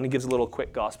gospel. And he gives a little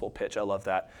quick gospel pitch. I love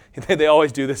that. They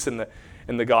always do this in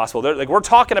the gospel. They're like, we're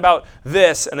talking about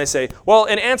this. And they say, well,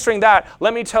 in answering that,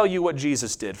 let me tell you what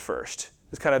Jesus did first.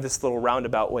 It's kind of this little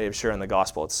roundabout way of sharing the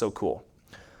gospel. It's so cool.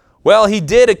 Well, he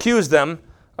did accuse them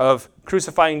of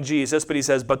crucifying Jesus, but he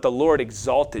says, but the Lord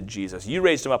exalted Jesus. You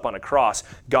raised him up on a cross.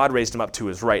 God raised him up to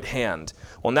his right hand.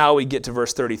 Well, now we get to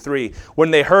verse 33.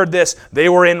 When they heard this, they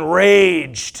were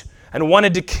enraged and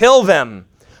wanted to kill them.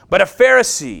 But a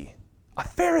Pharisee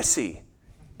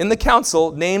in the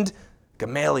council named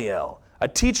Gamaliel, a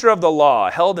teacher of the law,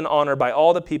 held in honor by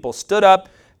all the people, stood up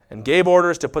and gave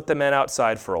orders to put the men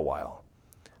outside for a while.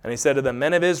 And he said to the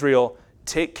men of Israel,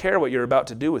 take care what you're about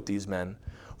to do with these men.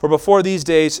 For before these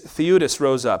days, Theudas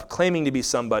rose up, claiming to be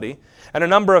somebody, and a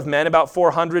number of men, about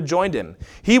 400, joined him.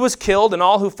 He was killed, and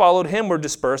all who followed him were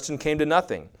dispersed and came to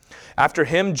nothing. After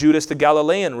him, Judas the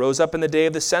Galilean rose up in the day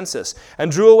of the census,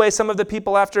 and drew away some of the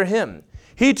people after him.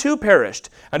 He too perished,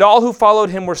 and all who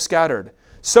followed him were scattered.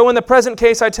 So in the present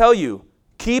case, I tell you,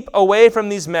 keep away from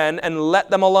these men and let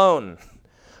them alone.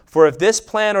 For if this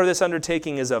plan or this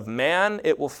undertaking is of man,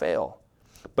 it will fail.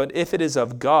 But if it is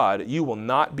of God, you will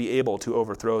not be able to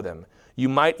overthrow them. You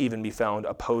might even be found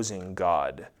opposing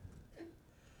God.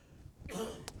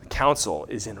 The council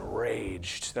is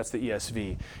enraged. That's the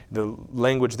ESV. The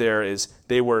language there is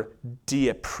they were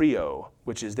diaprio,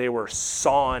 which is they were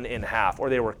sawn in half, or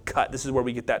they were cut. This is where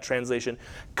we get that translation,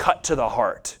 cut to the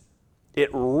heart. It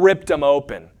ripped them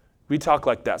open. We talk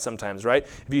like that sometimes, right?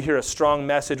 If you hear a strong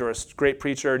message or a great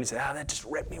preacher and you say, that just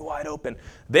ripped me wide open.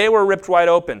 They were ripped wide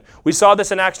open. We saw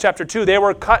this in Acts chapter 2. They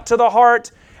were cut to the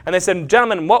heart and they said,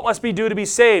 gentlemen, what must we do to be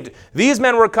saved? These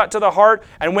men were cut to the heart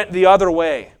and went the other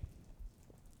way.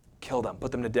 Kill them,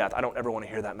 put them to death. I don't ever want to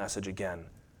hear that message again.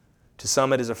 To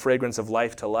some it is a fragrance of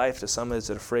life to life. To some it is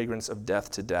a fragrance of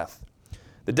death to death.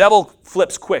 The devil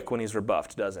flips quick when he's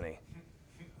rebuffed, doesn't he?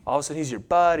 All of a sudden, he's your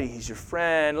buddy, he's your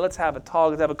friend. Let's have a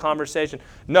talk, let's have a conversation.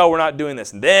 No, we're not doing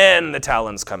this. And then the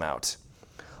talons come out.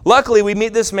 Luckily, we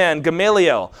meet this man,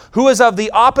 Gamaliel, who is of the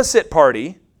opposite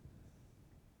party,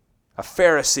 a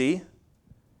Pharisee.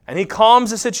 And he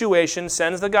calms the situation,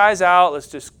 sends the guys out. Let's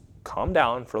just calm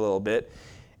down for a little bit.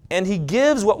 And he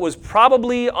gives what was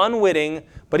probably unwitting,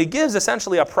 but he gives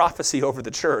essentially a prophecy over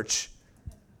the church.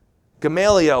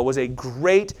 Gamaliel was a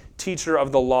great teacher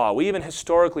of the law. We even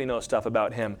historically know stuff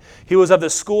about him. He was of the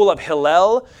school of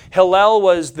Hillel. Hillel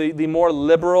was the more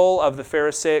liberal of the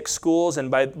Pharisaic schools, and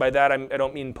by that I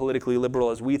don't mean politically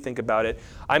liberal as we think about it.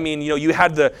 I mean, you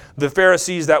had the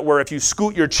Pharisees that were, if you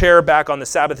scoot your chair back on the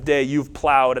Sabbath day, you've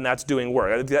plowed and that's doing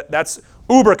work. That's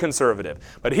uber conservative.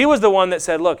 But he was the one that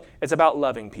said, look, it's about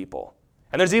loving people.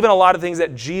 And there's even a lot of things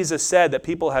that Jesus said that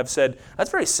people have said,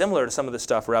 that's very similar to some of the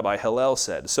stuff Rabbi Hillel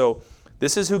said. So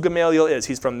this is who Gamaliel is.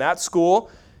 He's from that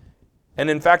school. And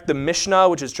in fact, the Mishnah,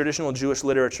 which is traditional Jewish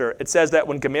literature, it says that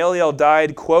when Gamaliel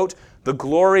died, quote, the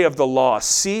glory of the law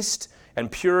ceased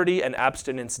and purity and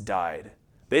abstinence died.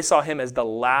 They saw him as the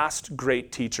last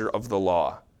great teacher of the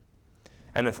law.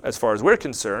 And as far as we're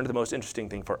concerned, the most interesting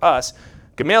thing for us,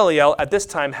 Gamaliel at this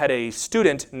time had a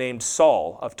student named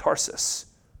Saul of Tarsus,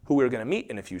 who we're going to meet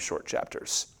in a few short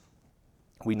chapters.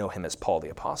 We know him as Paul the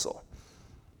Apostle.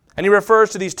 And he refers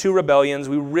to these two rebellions.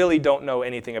 We really don't know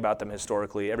anything about them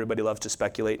historically. Everybody loves to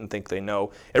speculate and think they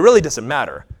know. It really doesn't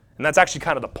matter. And that's actually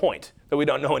kind of the point, that we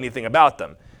don't know anything about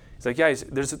them. It's like, guys,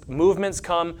 there's movements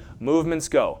come, movements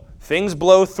go. Things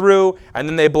blow through, and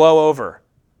then they blow over.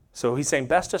 So he's saying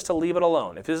best just to leave it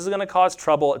alone. If this is going to cause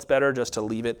trouble, it's better just to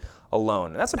leave it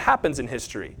alone. And that's what happens in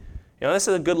history. This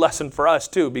is a good lesson for us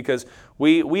too, because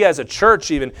we as a church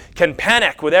even can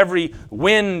panic with every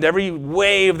wind, every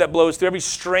wave that blows through, every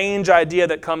strange idea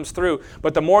that comes through.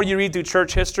 But the more you read through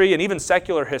church history and even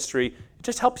secular history, it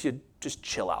just helps you just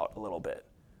chill out a little bit.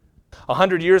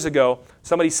 100 years ago,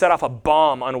 somebody set off a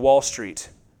bomb on Wall Street.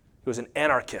 It was an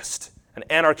anarchist. And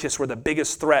anarchists were the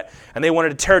biggest threat, and they wanted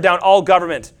to tear down all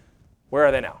government. Where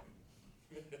are they now?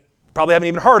 Probably haven't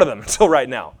even heard of them until right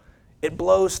now. It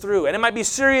blows through. And it might be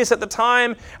serious at the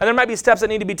time, and there might be steps that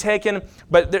need to be taken,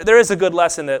 but there is a good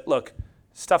lesson that, look,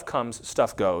 stuff comes,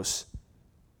 stuff goes.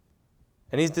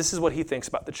 And this is what he thinks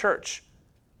about the church.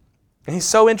 And he's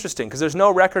so interesting because there's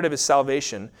no record of his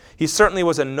salvation. He certainly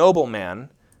was a noble man.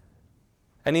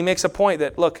 And he makes a point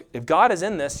that, look, if God is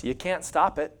in this, you can't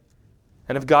stop it.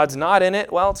 And if God's not in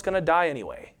it, well, it's going to die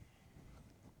anyway.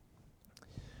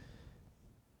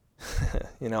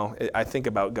 I think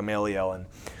about Gamaliel, and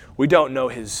we don't know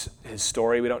his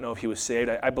story. We don't know if he was saved.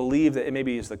 I believe that it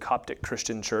maybe is the Coptic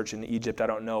Christian church in Egypt. I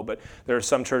don't know, but there are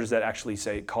some churches that actually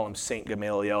call him Saint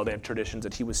Gamaliel. They have traditions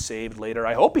that he was saved later.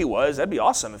 I hope he was. That'd be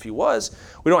awesome if he was.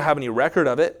 We don't have any record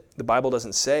of it. The Bible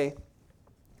doesn't say.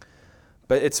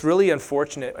 But it's really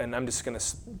unfortunate, and I'm just going to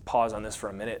pause on this for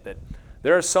a minute, that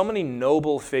there are so many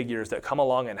noble figures that come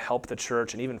along and help the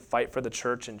church and even fight for the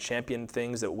church and champion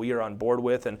things that we are on board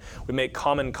with, and we make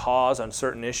common cause on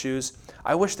certain issues.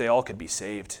 I wish they all could be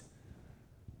saved.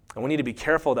 And we need to be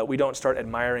careful that we don't start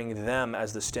admiring them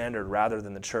as the standard rather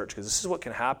than the church, because this is what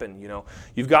can happen.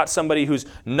 You've got somebody who's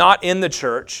not in the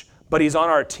church, but he's on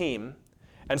our team,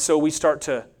 and so we start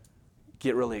to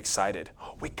get really excited.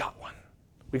 Oh, we got one.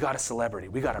 We got a celebrity.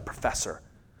 We got a professor.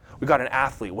 We got an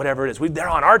athlete, whatever it is. They're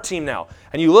on our team now.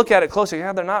 And you look at it closely,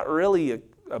 they're not really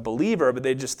a believer, but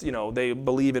they just, they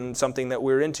believe in something that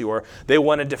we're into, or they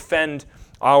want to defend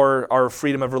our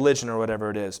freedom of religion or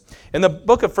whatever it is. In the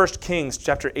book of 1 Kings,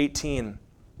 chapter 18,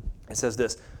 it says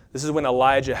this. This is when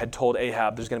Elijah had told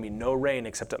Ahab, there's going to be no rain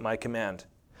except at my command.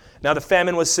 Now the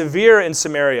famine was severe in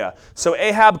Samaria, so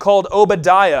Ahab called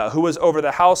Obadiah, who was over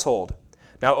the household.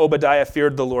 Now Obadiah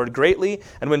feared the Lord greatly,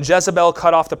 and when Jezebel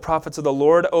cut off the prophets of the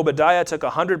Lord, Obadiah took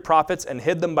 100 prophets and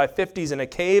hid them by 50s in a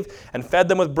cave and fed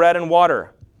them with bread and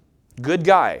water. Good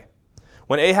guy.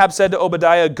 When Ahab said to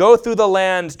Obadiah, go through the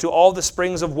land to all the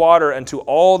springs of water and to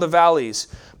all the valleys,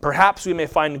 perhaps we may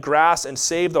find grass and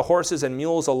save the horses and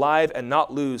mules alive and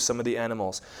not lose some of the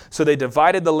animals. So they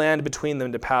divided the land between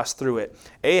them to pass through it.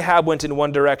 Ahab went in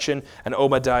one direction and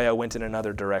Obadiah went in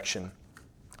another direction.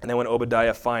 And then when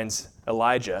Obadiah finds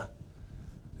Elijah,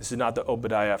 this is not the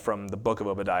Obadiah from the book of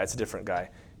Obadiah, it's a different guy.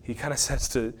 He kind of says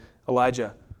to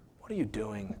Elijah, what are you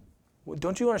doing?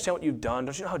 Don't you understand what you've done?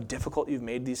 Don't you know how difficult you've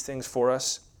made these things for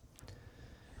us?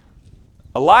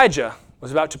 Elijah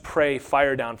was about to pray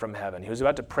fire down from heaven. He was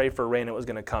about to pray for rain that was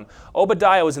going to come.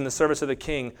 Obadiah was in the service of the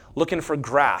king looking for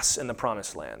grass in the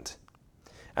promised land.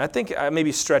 And I think I may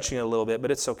be stretching it a little bit, but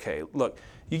it's okay. Look,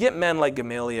 you get men like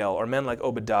Gamaliel or men like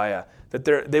Obadiah that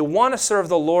they want to serve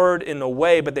the Lord in a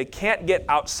way, but they can't get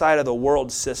outside of the world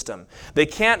system. They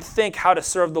can't think how to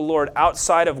serve the Lord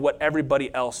outside of what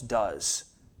everybody else does.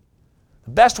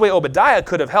 The best way Obadiah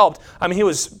could have helped, he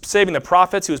was saving the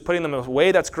prophets, he was putting them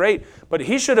away, that's great, but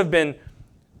he should have been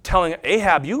telling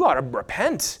Ahab, you got to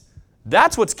repent.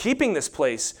 That's what's keeping this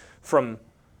place from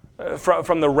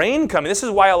the rain coming. This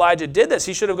is why Elijah did this.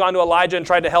 He should have gone to Elijah and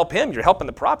tried to help him. You're helping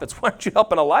the prophets. Why aren't you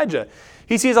helping Elijah?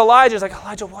 He sees Elijah. He's like,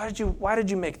 Elijah, why did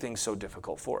you make things so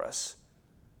difficult for us?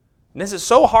 And this is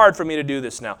so hard for me to do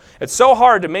this now. It's so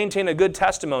hard to maintain a good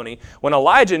testimony when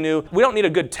Elijah knew we don't need a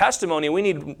good testimony. We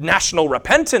need national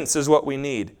repentance is what we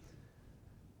need.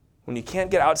 When you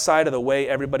can't get outside of the way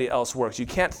everybody else works, you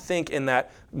can't think in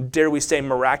that, dare we say,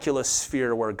 miraculous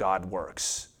sphere where God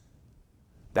works.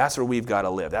 That's where we've got to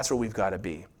live. That's where we've got to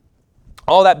be.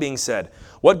 All that being said,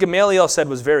 what Gamaliel said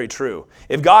was very true.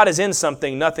 If God is in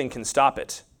something, nothing can stop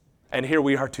it. And here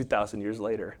we are 2,000 years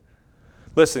later.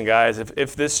 Listen, guys,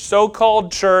 if this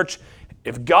so-called church,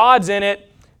 if God's in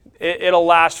it, it'll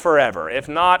last forever. If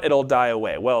not, it'll die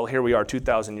away. Well, here we are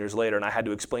 2,000 years later, and I had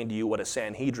to explain to you what a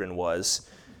Sanhedrin was.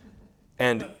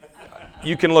 And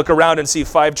you can look around and see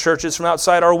 5 churches from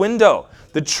outside our window.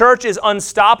 The church is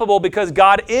unstoppable because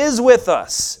God is with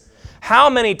us. How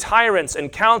many tyrants and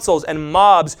councils and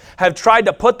mobs have tried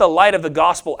to put the light of the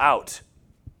gospel out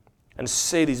and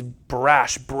say these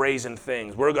brash, brazen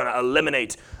things? We're going to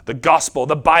eliminate the gospel,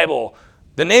 the Bible,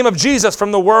 the name of Jesus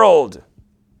from the world.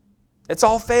 It's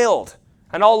all failed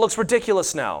and all looks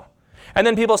ridiculous now. And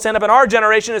then people stand up in our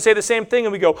generation and say the same thing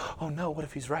and we go, oh no, what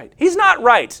if he's right? He's not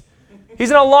right. He's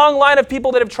in a long line of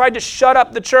people that have tried to shut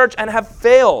up the church and have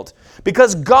failed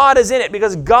because God is in it,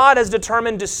 because God has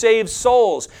determined to save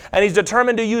souls, and He's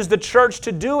determined to use the church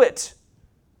to do it.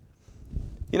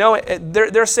 You know,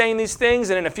 they're saying these things,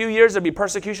 and in a few years there'll be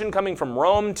persecution coming from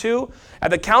Rome too.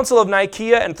 At the Council of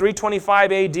Nicaea in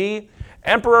 325 AD,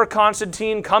 Emperor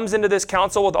Constantine comes into this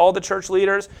council with all the church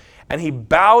leaders, and he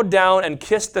bowed down and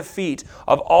kissed the feet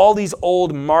of all these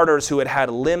old martyrs who had had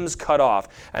limbs cut off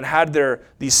and had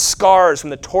these scars from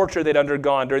the torture they'd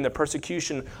undergone during the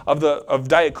persecution of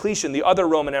Diocletian, the other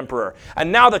Roman emperor.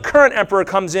 And now the current emperor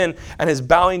comes in and is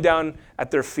bowing down at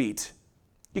their feet.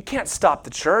 You can't stop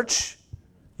the church.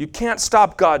 You can't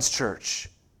stop God's church.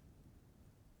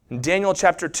 In Daniel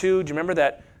chapter 2, do you remember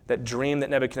that dream that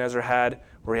Nebuchadnezzar had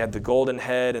where he had the golden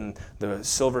head and the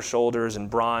silver shoulders and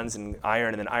bronze and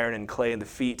then iron and clay in the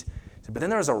feet? But then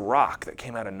there was a rock that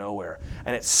came out of nowhere,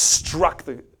 and it struck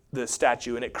the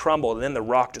statue, and it crumbled, and then the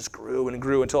rock just grew and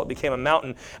grew until it became a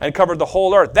mountain and covered the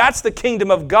whole earth. That's the kingdom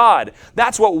of God.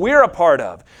 That's what we're a part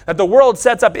of. That the world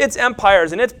sets up its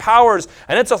empires and its powers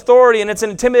and its authority, and it's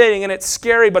intimidating and it's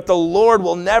scary, but the Lord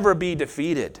will never be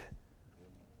defeated.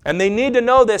 And they need to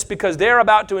know this because they're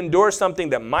about to endure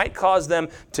something that might cause them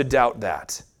to doubt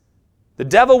that. The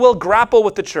devil will grapple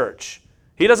with the church.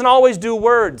 He doesn't always do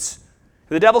words. If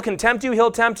the devil can tempt you,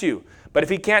 he'll tempt you. But if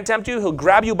he can't tempt you, he'll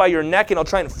grab you by your neck and he'll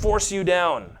try and force you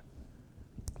down.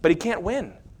 But he can't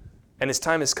win. And his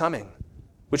time is coming,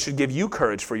 which should give you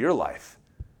courage for your life.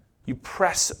 You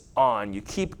press on. You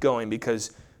keep going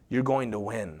because you're going to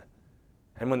win.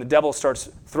 And when the devil starts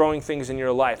throwing things in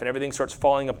your life and everything starts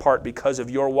falling apart because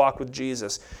of your walk with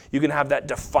Jesus, you can have that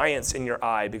defiance in your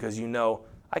eye because you know,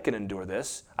 I can endure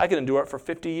this. I can endure it for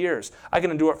 50 years. I can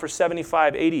endure it for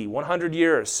 75, 80, 100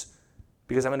 years.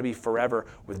 Because I'm going to be forever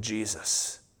with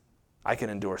Jesus. I can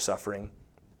endure suffering.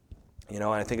 And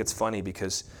I think it's funny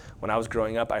because when I was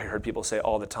growing up, I heard people say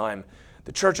all the time,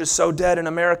 the church is so dead in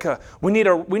America. We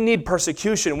need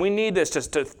persecution. We need this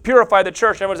just to purify the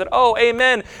church. And everyone said, oh,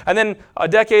 amen. And then a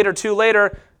decade or two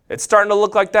later, it's starting to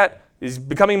look like that is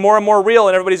becoming more and more real.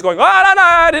 And everybody's going, no,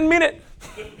 I didn't mean it.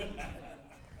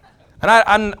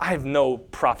 And I have no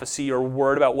prophecy or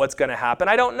word about what's going to happen.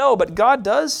 I don't know, but God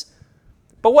does.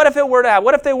 But what if it were to happen?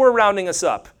 What if they were rounding us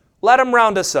up? Let them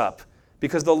round us up,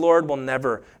 because the Lord will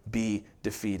never be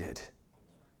defeated.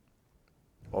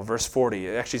 Well, verse 40,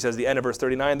 it actually says the end of verse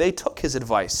 39, they took his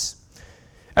advice.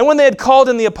 And when they had called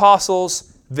in the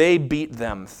apostles, they beat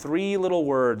them. 3 little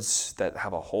words that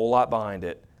have a whole lot behind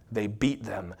it. They beat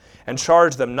them and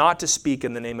charged them not to speak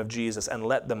in the name of Jesus and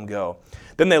let them go.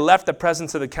 Then they left the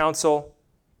presence of the council,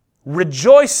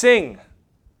 rejoicing,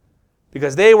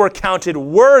 because they were counted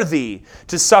worthy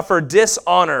to suffer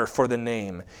dishonor for the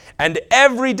name. And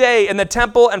every day in the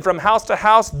temple and from house to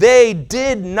house, they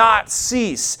did not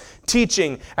cease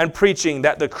teaching and preaching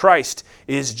that the Christ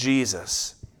is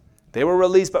Jesus. They were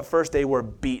released, but first they were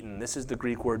beaten. This is the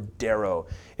Greek word dero.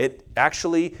 It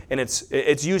actually, and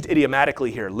it's used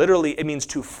idiomatically here. Literally, it means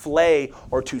to flay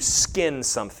or to skin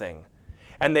something.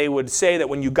 And they would say that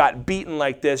when you got beaten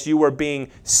like this, you were being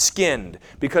skinned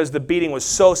because the beating was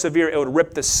so severe, it would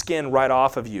rip the skin right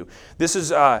off of you. This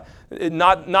is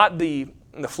not the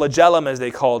flagellum, as they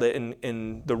called it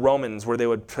in the Romans, where they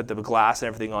would put the glass and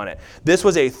everything on it. This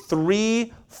was a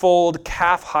 3-fold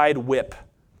calf hide whip,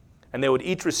 and they would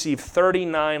each receive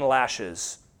 39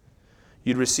 lashes.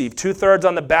 You'd receive 2/3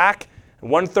 on the back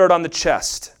and 1/3 on the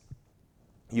chest.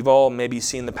 You've all maybe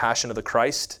seen The Passion of the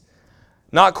Christ.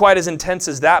 Not quite as intense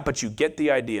as that, but you get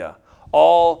the idea.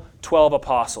 All 12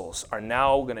 apostles are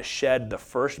now going to shed the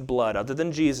first blood, other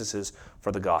than Jesus's,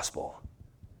 for the gospel.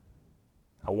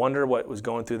 I wonder what was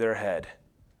going through their head.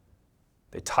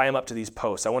 They tie them up to these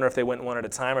posts. I wonder if they went one at a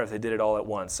time or if they did it all at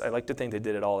once. I like to think they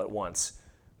did it all at once.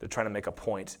 They're trying to make a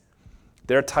point.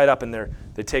 They're tied up and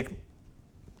they take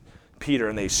Peter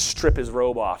and they strip his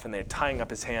robe off and they're tying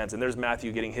up his hands, and there's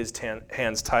Matthew getting his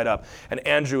hands tied up, and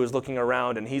Andrew is looking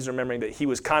around and he's remembering that he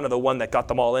was kind of the one that got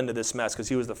them all into this mess because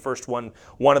he was the first one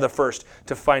of the first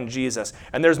to find Jesus.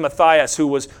 And there's Matthias, who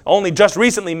was only just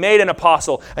recently made an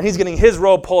apostle, and he's getting his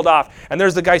robe pulled off, and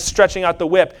there's the guy stretching out the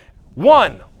whip.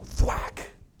 1,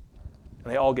 thwack,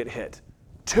 and they all get hit.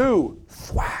 2,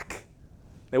 thwack.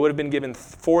 They would have been given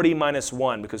 40 minus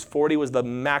 1 because 40 was the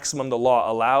maximum the law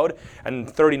allowed,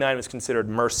 and 39 was considered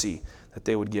mercy that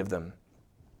they would give them.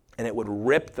 And it would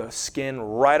rip the skin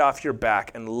right off your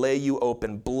back and lay you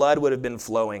open. Blood would have been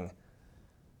flowing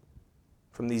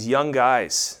from these young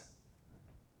guys.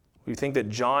 We think that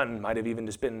John might have even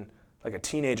just been like a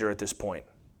teenager at this point.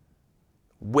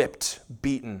 Whipped,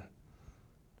 beaten.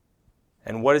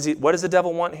 And what does the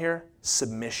devil want here?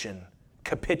 Submission,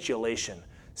 capitulation.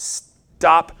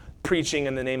 Stop preaching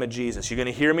in the name of Jesus. You're going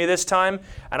to hear me this time?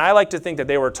 And I like to think that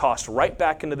they were tossed right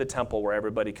back into the temple where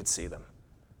everybody could see them.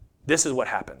 This is what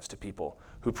happens to people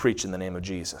who preach in the name of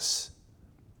Jesus.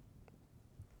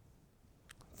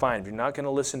 Fine, if you're not going to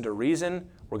listen to reason,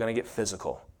 we're going to get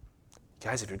physical.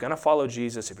 Guys, if you're going to follow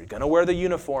Jesus, if you're going to wear the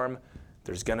uniform,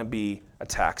 there's going to be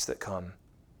attacks that come.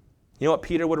 You know what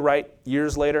Peter would write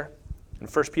years later? In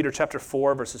 1 Peter chapter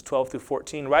 4, verses 12 through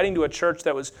 14, writing to a church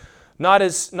that was not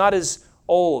as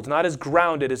old, not as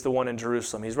grounded as the one in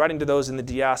Jerusalem. He's writing to those in the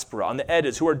diaspora, on the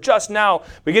edges, who are just now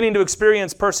beginning to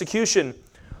experience persecution.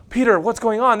 Peter, what's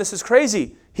going on? This is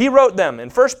crazy. He wrote them in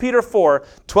 1 Peter 4,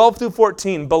 12 through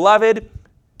 14, Beloved,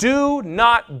 Do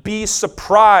not be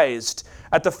surprised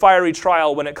at the fiery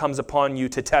trial when it comes upon you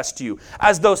to test you,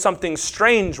 as though something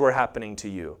strange were happening to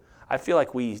you. I feel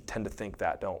like we tend to think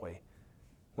that, don't we?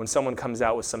 When someone comes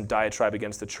out with some diatribe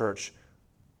against the church,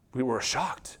 we were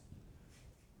shocked.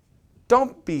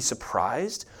 Don't be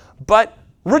surprised, but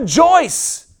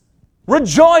rejoice.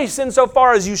 Rejoice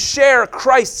insofar as you share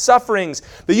Christ's sufferings,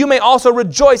 that you may also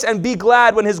rejoice and be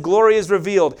glad when his glory is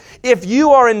revealed. If you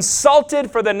are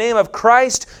insulted for the name of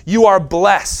Christ, you are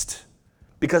blessed,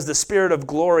 because the Spirit of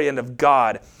glory and of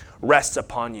God rests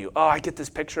upon you. Oh, I get this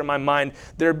picture in my mind.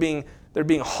 They're being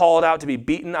hauled out to be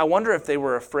beaten. I wonder if they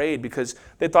were afraid because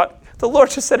they thought, the Lord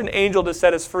just sent an angel to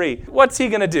set us free. What's he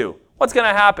going to do? What's going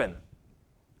to happen?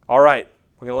 All right,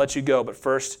 we're going to let you go, but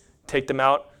first take them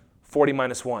out. 40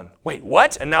 minus 1. Wait,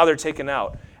 what? And now they're taken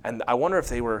out. And I wonder if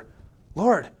they were,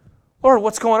 Lord,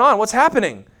 what's going on? What's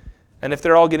happening? And if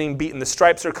they're all getting beaten, the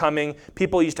stripes are coming.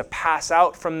 People used to pass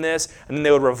out from this, and then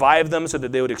they would revive them so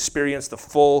that they would experience the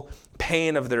full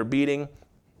pain of their beating.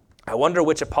 I wonder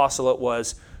which apostle it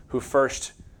was who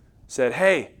first said,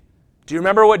 hey, do you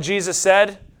remember what Jesus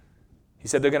said? He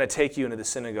said they're going to take you into the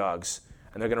synagogues,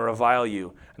 and they're going to revile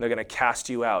you, and they're going to cast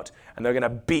you out, and they're going to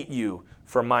beat you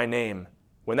for my name.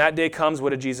 When that day comes, what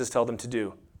did Jesus tell them to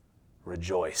do?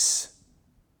 Rejoice.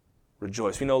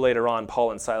 Rejoice. We know later on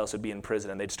Paul and Silas would be in prison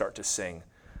and they'd start to sing.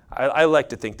 I like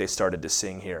to think they started to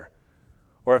sing here.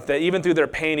 Or if they, even through their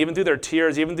pain, even through their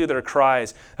tears, even through their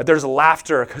cries, that there's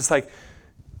laughter because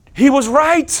he was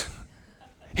right.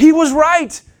 He was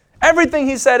right. Everything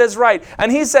he said is right.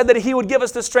 And he said that he would give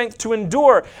us the strength to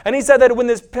endure. And he said that when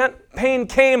this pain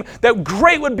came, that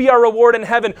great would be our reward in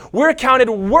heaven. We're counted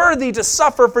worthy to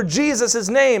suffer for Jesus'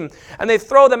 name. And they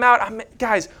throw them out.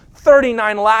 Guys,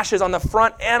 39 lashes on the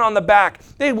front and on the back.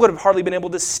 They would have hardly been able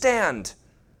to stand.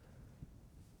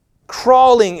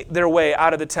 Crawling their way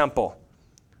out of the temple.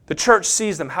 The church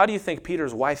sees them. How do you think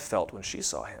Peter's wife felt when she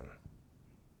saw him?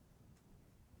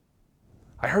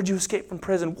 I heard you escaped from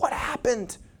prison. What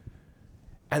happened?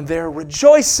 And they're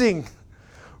rejoicing.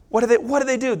 What do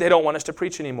they do? They don't want us to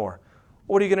preach anymore.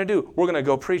 What are you going to do? We're going to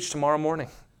go preach tomorrow morning.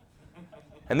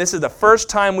 And this is the first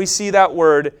time we see that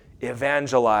word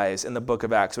evangelize in the book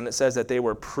of Acts. When it says that they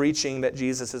were preaching that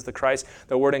Jesus is the Christ,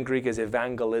 the word in Greek is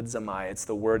evangelizomai. It's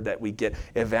the word that we get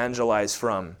evangelize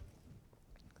from.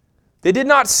 They did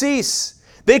not cease.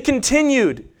 They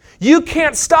continued. You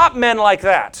can't stop men like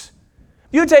that.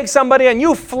 You take somebody and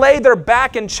you flay their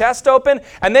back and chest open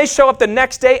and they show up the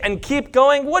next day and keep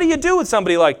going. What do you do with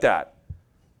somebody like that?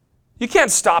 You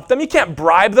can't stop them. You can't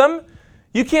bribe them.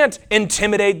 You can't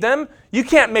intimidate them. You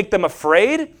can't make them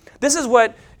afraid. This is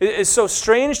what is so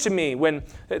strange to me when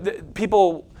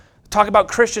people talk about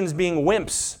Christians being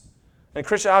wimps. And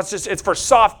it's for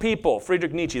soft people.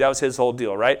 Friedrich Nietzsche, that was his whole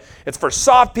deal, right? It's for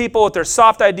soft people with their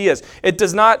soft ideas. It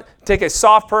does not take a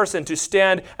soft person to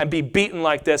stand and be beaten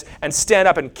like this and stand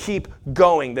up and keep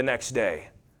going the next day.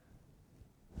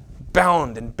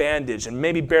 Bound and bandaged and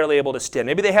maybe barely able to stand.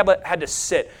 Maybe they had to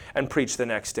sit and preach the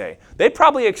next day. They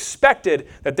probably expected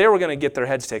that they were going to get their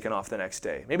heads taken off the next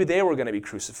day. Maybe they were going to be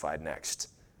crucified next.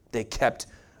 They kept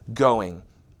going.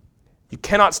 You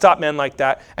cannot stop men like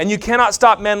that, and you cannot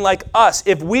stop men like us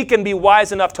if we can be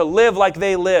wise enough to live like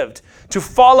they lived, to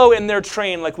follow in their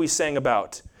train like we sang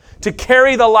about, to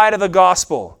carry the light of the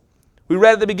gospel. We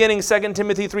read at the beginning, 2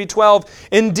 Timothy 3:12,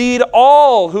 indeed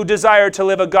all who desire to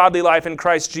live a godly life in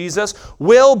Christ Jesus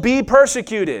will be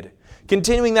persecuted.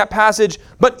 Continuing that passage,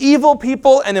 but evil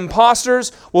people and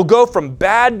impostors will go from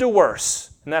bad to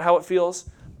worse. Isn't that how it feels?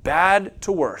 Bad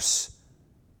to worse.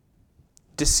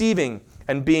 Deceiving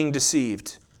and being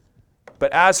deceived.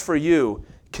 But as for you,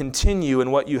 continue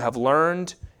in what you have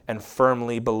learned and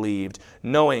firmly believed,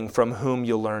 knowing from whom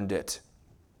you learned it.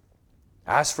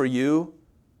 As for you,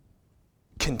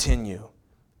 continue.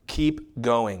 Keep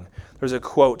going. There's a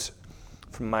quote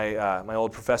from my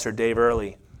old professor, Dave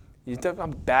Earley. You talk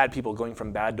about bad people going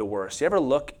from bad to worse. You ever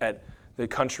look at the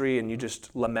country and you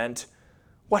just lament,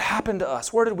 what happened to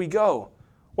us? Where did we go?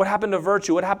 What happened to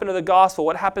virtue? What happened to the gospel?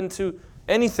 What happened to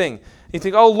anything? You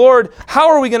think, oh Lord, how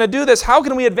are we going to do this? How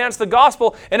can we advance the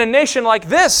gospel in a nation like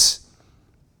this?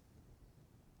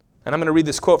 And I'm going to read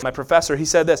this quote from my professor. He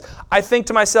said this, I think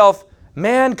to myself,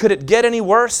 man, could it get any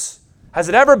worse? Has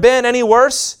it ever been any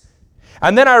worse?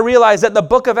 And then I realized that the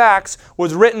book of Acts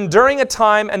was written during a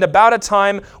time and about a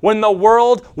time when the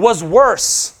world was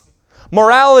worse.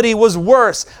 Morality was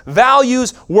worse.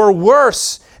 Values were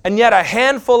worse. And yet a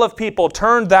handful of people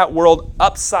turned that world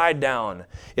upside down.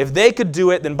 If they could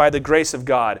do it, then by the grace of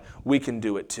God, we can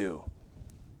do it too.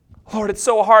 Lord, it's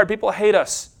so hard. People hate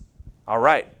us. All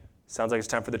right. Sounds like it's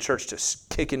time for the church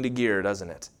to kick into gear, doesn't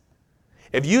it?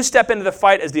 If you step into the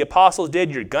fight as the apostles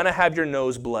did, you're going to have your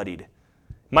nose bloodied.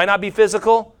 Might not be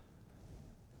physical.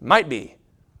 Might be.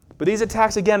 But these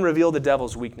attacks, again, reveal the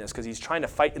devil's weakness because he's trying to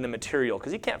fight in the material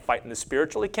because he can't fight in the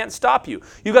spiritual. He can't stop you.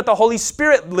 You've got the Holy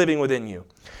Spirit living within you.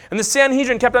 And the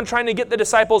Sanhedrin kept on trying to get the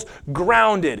disciples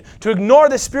grounded, to ignore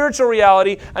the spiritual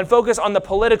reality and focus on the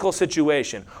political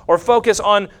situation, or focus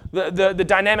on the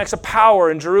dynamics of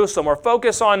power in Jerusalem, or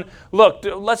focus on, look,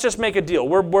 let's just make a deal.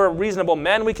 We're reasonable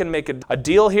men. We can make a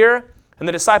deal here. And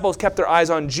the disciples kept their eyes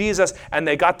on Jesus, and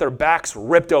they got their backs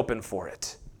ripped open for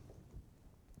it.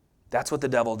 That's what the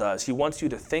devil does. He wants you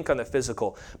to think on the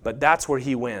physical, but that's where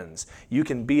he wins. You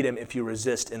can beat him if you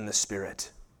resist in the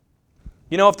spirit.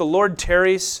 You know, if the Lord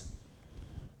tarries,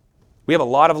 we have a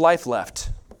lot of life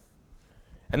left.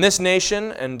 And this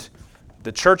nation and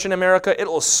the church in America, it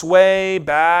will sway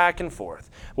back and forth.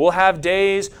 We'll have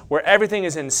days where everything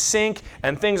is in sync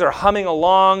and things are humming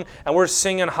along and we're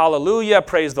singing hallelujah,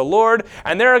 praise the Lord.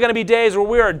 And there are going to be days where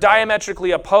we are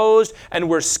diametrically opposed and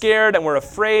we're scared and we're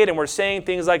afraid and we're saying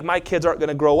things like, my kids aren't going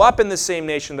to grow up in the same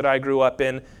nation that I grew up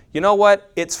in. You know what?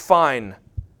 It's fine.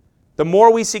 The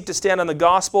more we seek to stand on the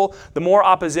gospel, the more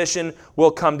opposition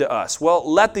will come to us. Well,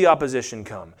 let the opposition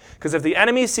come. Because if the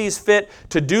enemy sees fit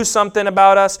to do something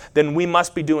about us, then we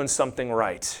must be doing something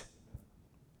right.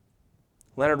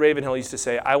 Leonard Ravenhill used to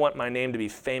say, I want my name to be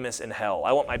famous in hell.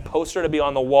 I want my poster to be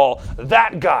on the wall.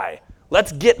 That guy.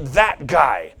 Let's get that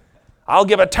guy. I'll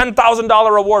give a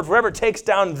 $10,000 reward for whoever takes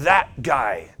down that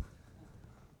guy.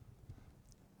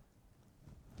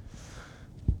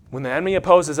 When the enemy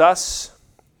opposes us,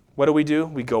 what do?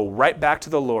 We go right back to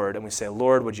the Lord and we say,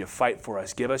 Lord, would you fight for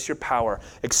us? Give us your power.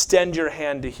 Extend your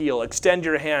hand to heal. Extend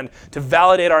your hand to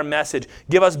validate our message.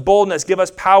 Give us boldness. Give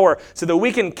us power so that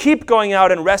we can keep going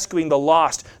out and rescuing the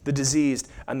lost, the diseased,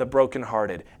 and the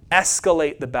brokenhearted.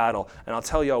 Escalate the battle. And I'll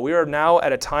tell you, we are now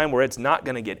at a time where it's not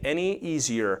going to get any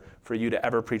easier for you to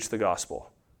ever preach the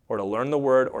gospel or to learn the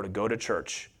word or to go to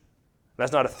church.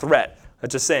 That's not a threat.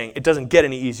 That's just saying it doesn't get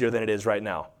any easier than it is right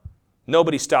now.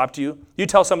 Nobody stopped you. You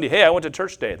tell somebody, hey, I went to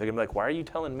church today. They're going to be like, why are you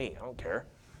telling me? I don't care.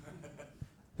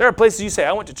 There are places you say,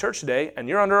 I went to church today, and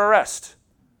you're under arrest.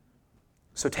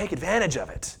 So take advantage of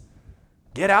it.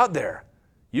 Get out there.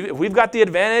 If we've got the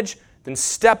advantage, then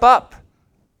step up.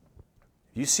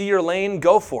 If you see your lane,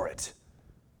 go for it.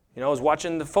 You know, I was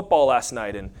watching the football last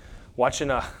night and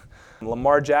watching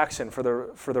Lamar Jackson for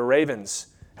the Ravens.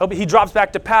 He drops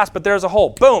back to pass, but there's a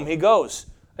hole. Boom, he goes,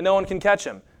 and no one can catch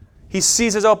him. He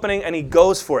sees his opening and he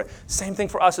goes for it. Same thing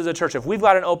for us as a church. If we've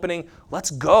got an opening,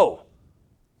 let's go.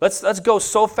 Let's go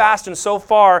so fast and so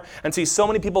far and see so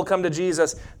many people come to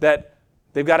Jesus that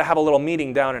they've got to have a little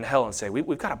meeting down in hell and say,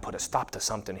 we've got to put a stop to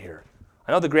something here.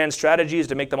 I know the grand strategy is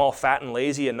to make them all fat and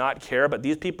lazy and not care, but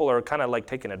these people are kind of like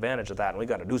taking advantage of that, and we've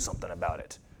got to do something about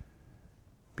it.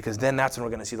 Because then that's when we're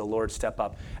going to see the Lord step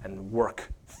up and work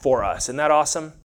for us. Isn't that awesome?